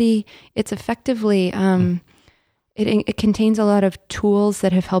vulnerability. It's effectively, it contains a lot of tools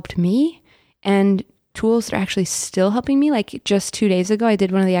that have helped me and tools that are actually still helping me. Like just 2 days ago, I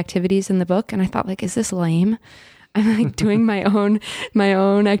did one of the activities in the book and I thought like, is this lame? I'm like doing my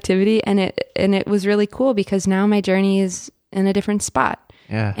own activity, and it was really cool because now my journey is in a different spot.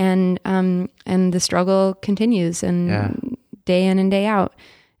 Yeah. And the struggle continues and day in and day out.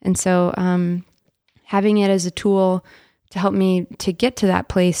 And so having it as a tool to help me to get to that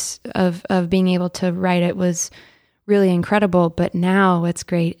place of being able to write it was really incredible. But now what's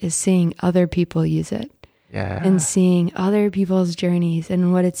great is seeing other people use it. Yeah. And seeing other people's journeys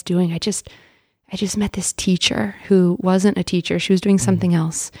and what it's doing. I just met this teacher who wasn't a teacher. She was doing something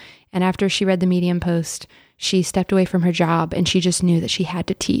else. And after she read the Medium post, she stepped away from her job and she just knew that she had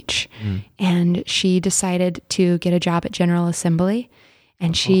to teach. And she decided to get a job at General Assembly.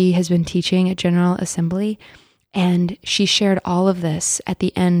 And she has been teaching at General Assembly And she shared all of this at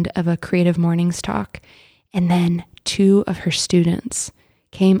the end of a Creative Mornings talk. And then 2 of her students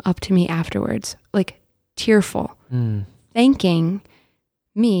came up to me afterwards, like tearful, thanking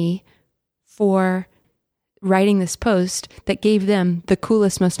me for writing this post that gave them the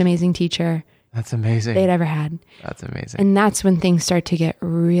coolest, most amazing teacher That's amazing. they'd ever had. That's amazing. And that's when things start to get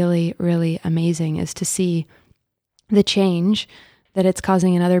really, really amazing, is to see the change that it's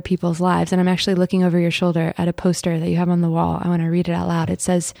causing in other people's lives. And I'm actually looking over your shoulder at a poster that you have on the wall. I want to read it out loud. It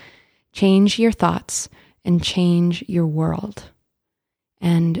says, "Change your thoughts and change your world."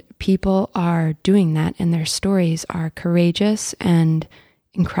 And people are doing that, and their stories are courageous and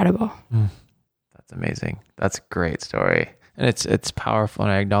incredible. That's amazing. That's a great story. And it's powerful,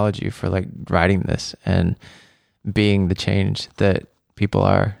 and I acknowledge you for like writing this and being the change that people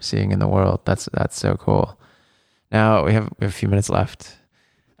are seeing in the world. That's so cool. Now we have a few minutes left.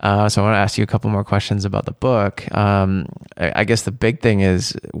 So I want to ask you a couple more questions about the book. I guess the big thing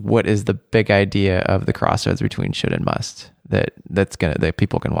is, what is the big idea of the crossroads between should and must that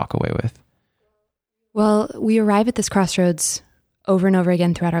people can walk away with? Well, we arrive at this crossroads over and over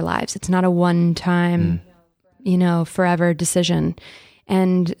again throughout our lives. It's not a one-time, forever decision.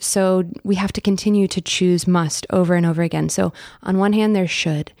 And so we have to continue to choose must over and over again. So on one hand, there's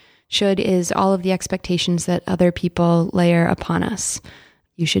should. Should is all of the expectations that other people layer upon us.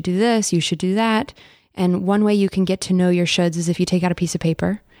 You should do this, you should do that. And one way you can get to know your shoulds is if you take out a piece of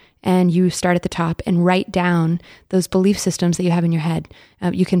paper and you start at the top and write down those belief systems that you have in your head.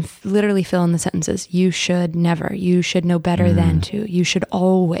 You can literally fill in the sentences. You should never. You should know better than to. You should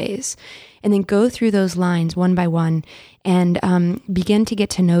always. And then go through those lines one by one and begin to get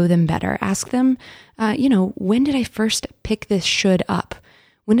to know them better. Ask them, when did I first pick this should up?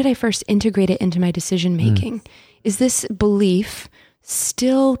 When did I first integrate it into my decision making? Is this belief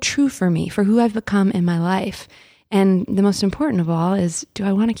still true for me, for who I've become in my life? And the most important of all is, do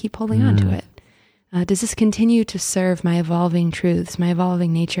I want to keep holding on to it? Does this continue to serve my evolving truths, my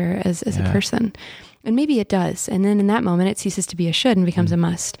evolving nature as a person? And maybe it does. And then in that moment, it ceases to be a should and becomes a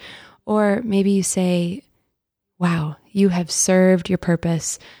must. Or maybe you say, wow, you have served your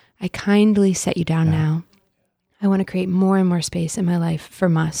purpose. I kindly set you down now. I want to create more and more space in my life for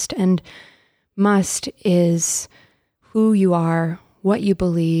must. And must is who you are, what you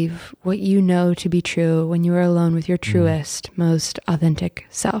believe, what you know to be true when you are alone with your truest, most authentic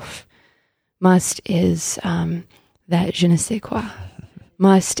self. Must is that je ne sais quoi.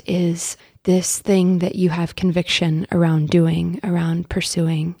 Must is this thing that you have conviction around doing, around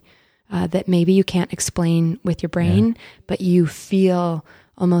pursuing, that maybe you can't explain with your brain, but you feel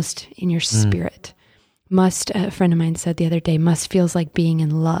almost in your spirit. Must, a friend of mine said the other day, must feels like being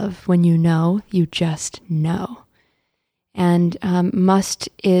in love. When you know, you just know. And must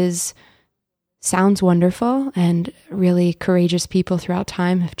sounds wonderful, and really courageous people throughout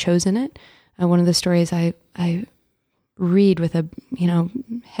time have chosen it. One of the stories I read with a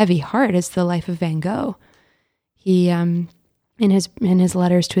heavy heart is the life of Van Gogh. He in his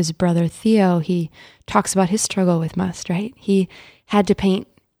letters to his brother Theo, he talks about his struggle with must. Right, he had to paint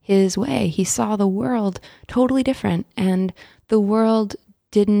his way. He saw the world totally different, and the world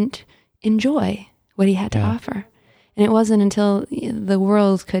didn't enjoy what he had to offer. And it wasn't until the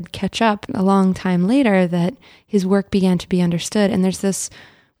world could catch up a long time later that his work began to be understood. And there's this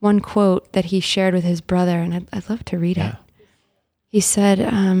one quote that he shared with his brother, and I'd love to read it. He said,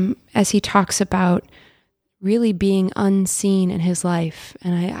 as he talks about really being unseen in his life,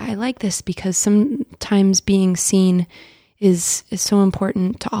 and I like this because sometimes being seen is so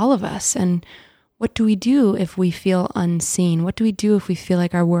important to all of us. And what do we do if we feel unseen? What do we do if we feel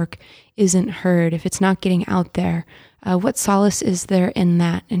like our work isn't heard, if it's not getting out there? What solace is there in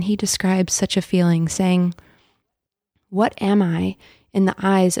that? And he describes such a feeling, saying, "What am I in the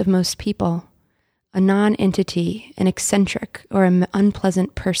eyes of most people? A non-entity, an eccentric, or an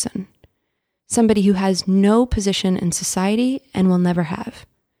unpleasant person. Somebody who has no position in society and will never have.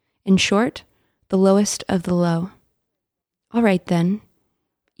 In short, the lowest of the low. All right then,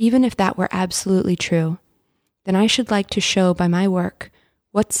 even if that were absolutely true, then I should like to show by my work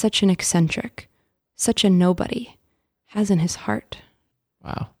what such an eccentric, such a nobody, has in his heart."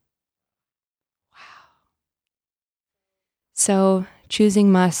 Wow. So choosing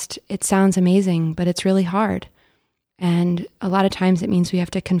must, it sounds amazing, but it's really hard. And a lot of times it means we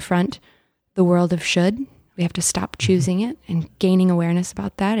have to confront the world of should. We have to stop choosing it, and gaining awareness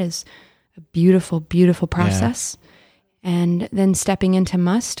about that is a beautiful, beautiful process. And then stepping into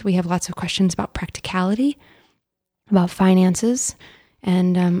must, we have lots of questions about practicality, about finances,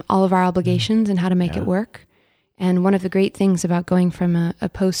 and all of our obligations and how to make it work. And one of the great things about going from a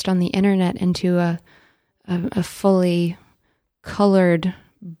post on the internet into a a fully colored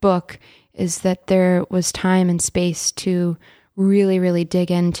book is that there was time and space to really, really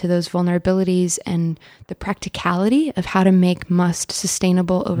dig into those vulnerabilities and the practicality of how to make must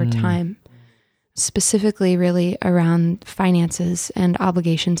sustainable over time, specifically really around finances and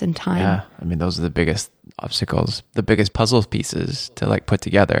obligations and time. Yeah. I mean, those are the biggest obstacles, the biggest puzzle pieces to like put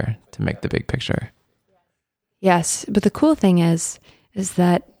together to make the big picture. Yes. But the cool thing is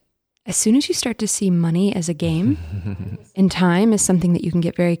that as soon as you start to see money as a game and time as something that you can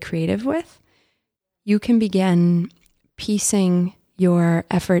get very creative with, you can begin piecing your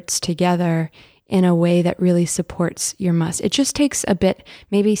efforts together in a way that really supports your must. It just takes a bit.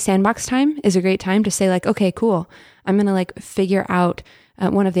 Maybe sandbox time is a great time to say like, okay, cool. I'm going to like figure out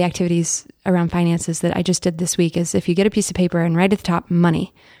one of the activities around finances that I just did this week is if you get a piece of paper and write at the top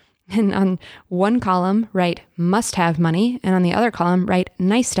money, and on one column, write must have money, and on the other column, write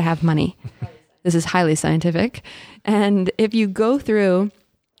nice to have money. This is highly scientific. And if you go through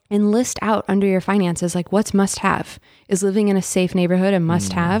and list out under your finances, like what's must have? Is living in a safe neighborhood a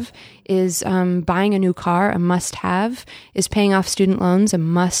must have? Is buying a new car a must have? Is paying off student loans a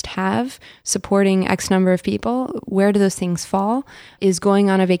must have? Supporting X number of people? Where do those things fall? Is going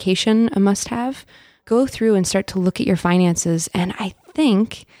on a vacation a must have? Go through and start to look at your finances. And I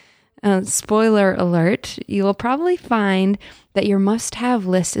think, spoiler alert, you will probably find that your must have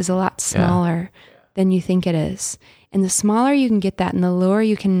list is a lot smaller than you think it is. And the smaller you can get that and the lower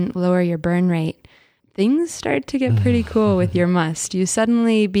you can lower your burn rate, things start to get pretty cool with your must. You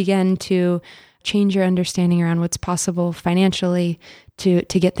suddenly begin to change your understanding around what's possible financially to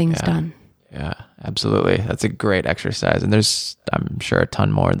get things done. Yeah, absolutely. That's a great exercise. And there's, I'm sure, a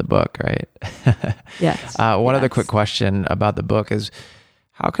ton more in the book, right? Yes. One other quick question about the book is,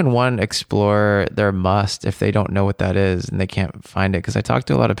 how can one explore their must if they don't know what that is and they can't find it? Because I talk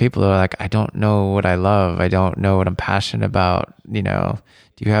to a lot of people who are like, I don't know what I love. I don't know what I'm passionate about. You know,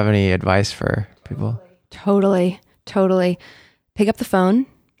 do you have any advice for people? Totally. Pick up the phone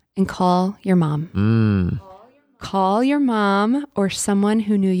and call your mom. Call your mom or someone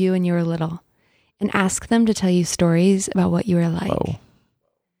who knew you when you were little and ask them to tell you stories about what you were like. Whoa.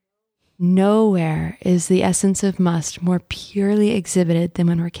 Nowhere is the essence of must more purely exhibited than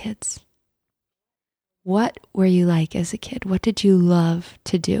when we're kids. What were you like as a kid? What did you love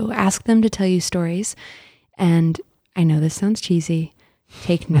to do? Ask them to tell you stories. And I know this sounds cheesy.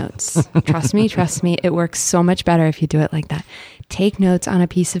 Take notes. Trust me, it works so much better if you do it like that. Take notes on a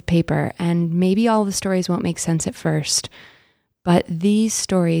piece of paper, and maybe all the stories won't make sense at first, but these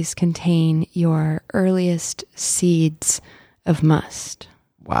stories contain your earliest seeds of must.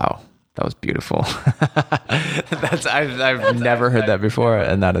 Wow. That was beautiful. I've never heard that before,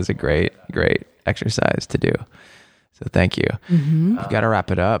 and that is a great exercise to do. So thank you. We've got to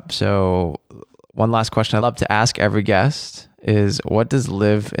wrap it up. So one last question I love to ask every guest is, what does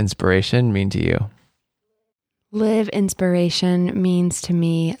live inspiration mean to you? Live inspiration means to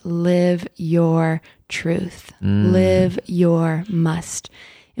me, live your truth, live your must.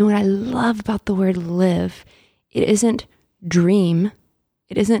 And what I love about the word live, it isn't dream,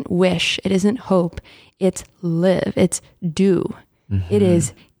 it isn't wish, it isn't hope, it's live, it's do. It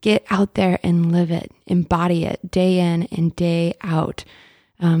is get out there and live it, embody it day in and day out.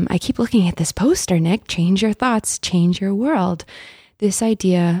 I keep looking at this poster, Nick, change your thoughts, change your world. This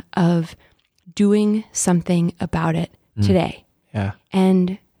idea of doing something about it today. Yeah.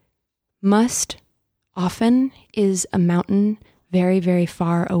 And must often is a mountain very, very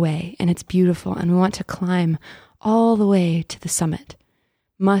far away, and it's beautiful, and we want to climb all the way to the summit.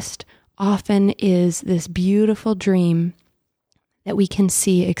 Must often is this beautiful dream that we can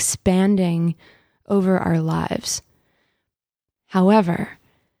see expanding over our lives. However,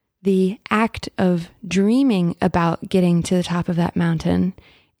 the act of dreaming about getting to the top of that mountain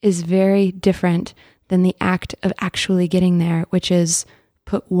is very different than the act of actually getting there, which is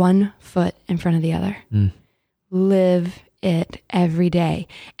put one foot in front of the other. Live it every day.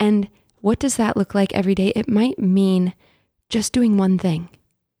 And what does that look like every day? It might mean just doing one thing,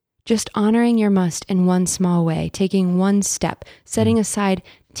 just honoring your must in one small way, taking one step, setting aside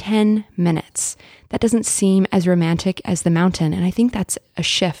 10 minutes. That doesn't seem as romantic as the mountain. And I think that's a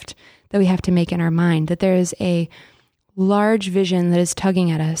shift that we have to make in our mind, that there is a large vision that is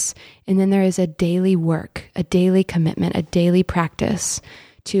tugging at us. And then there is a daily work, a daily commitment, a daily practice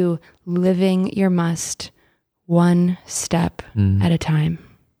to living your must one step at a time.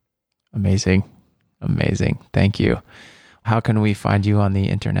 Amazing. Thank you. How can we find you on the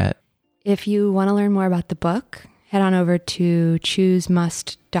internet? If you want to learn more about the book, head on over to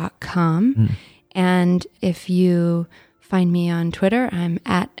choosemust.com. And if you find me on Twitter, I'm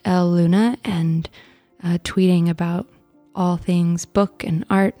at Elle Luna, and tweeting about all things book and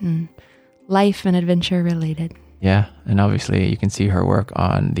art and life and adventure related. Yeah, and obviously you can see her work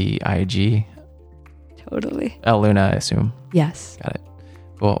on the IG. Totally. Elle Luna, I assume. Yes. Got it.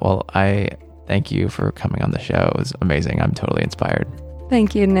 Cool. Well, I thank you for coming on the show. It was amazing. I'm totally inspired.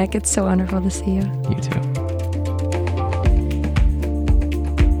 Thank you, Nick. It's so wonderful to see you. You too.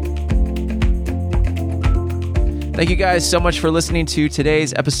 Thank you guys so much for listening to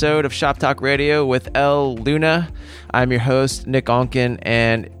today's episode of Shop Talk Radio with Elle Luna. I'm your host, Nick Onken,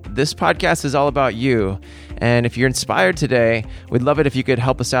 and this podcast is all about you. And if you're inspired today, we'd love it if you could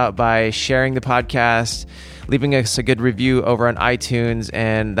help us out by sharing the podcast, leaving us a good review over on iTunes,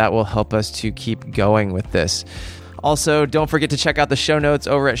 and that will help us to keep going with this. Also, don't forget to check out the show notes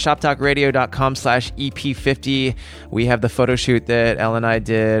over at shoptalkradio.com/EP50. We have the photo shoot that Elle and I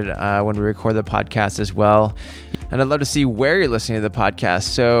did when we record the podcast as well. And I'd love to see where you're listening to the podcast.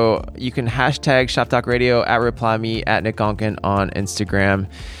 So you can hashtag ShopTalkRadio at ReplyMe at Nick Onken on Instagram.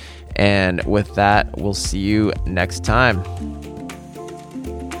 And with that, we'll see you next time.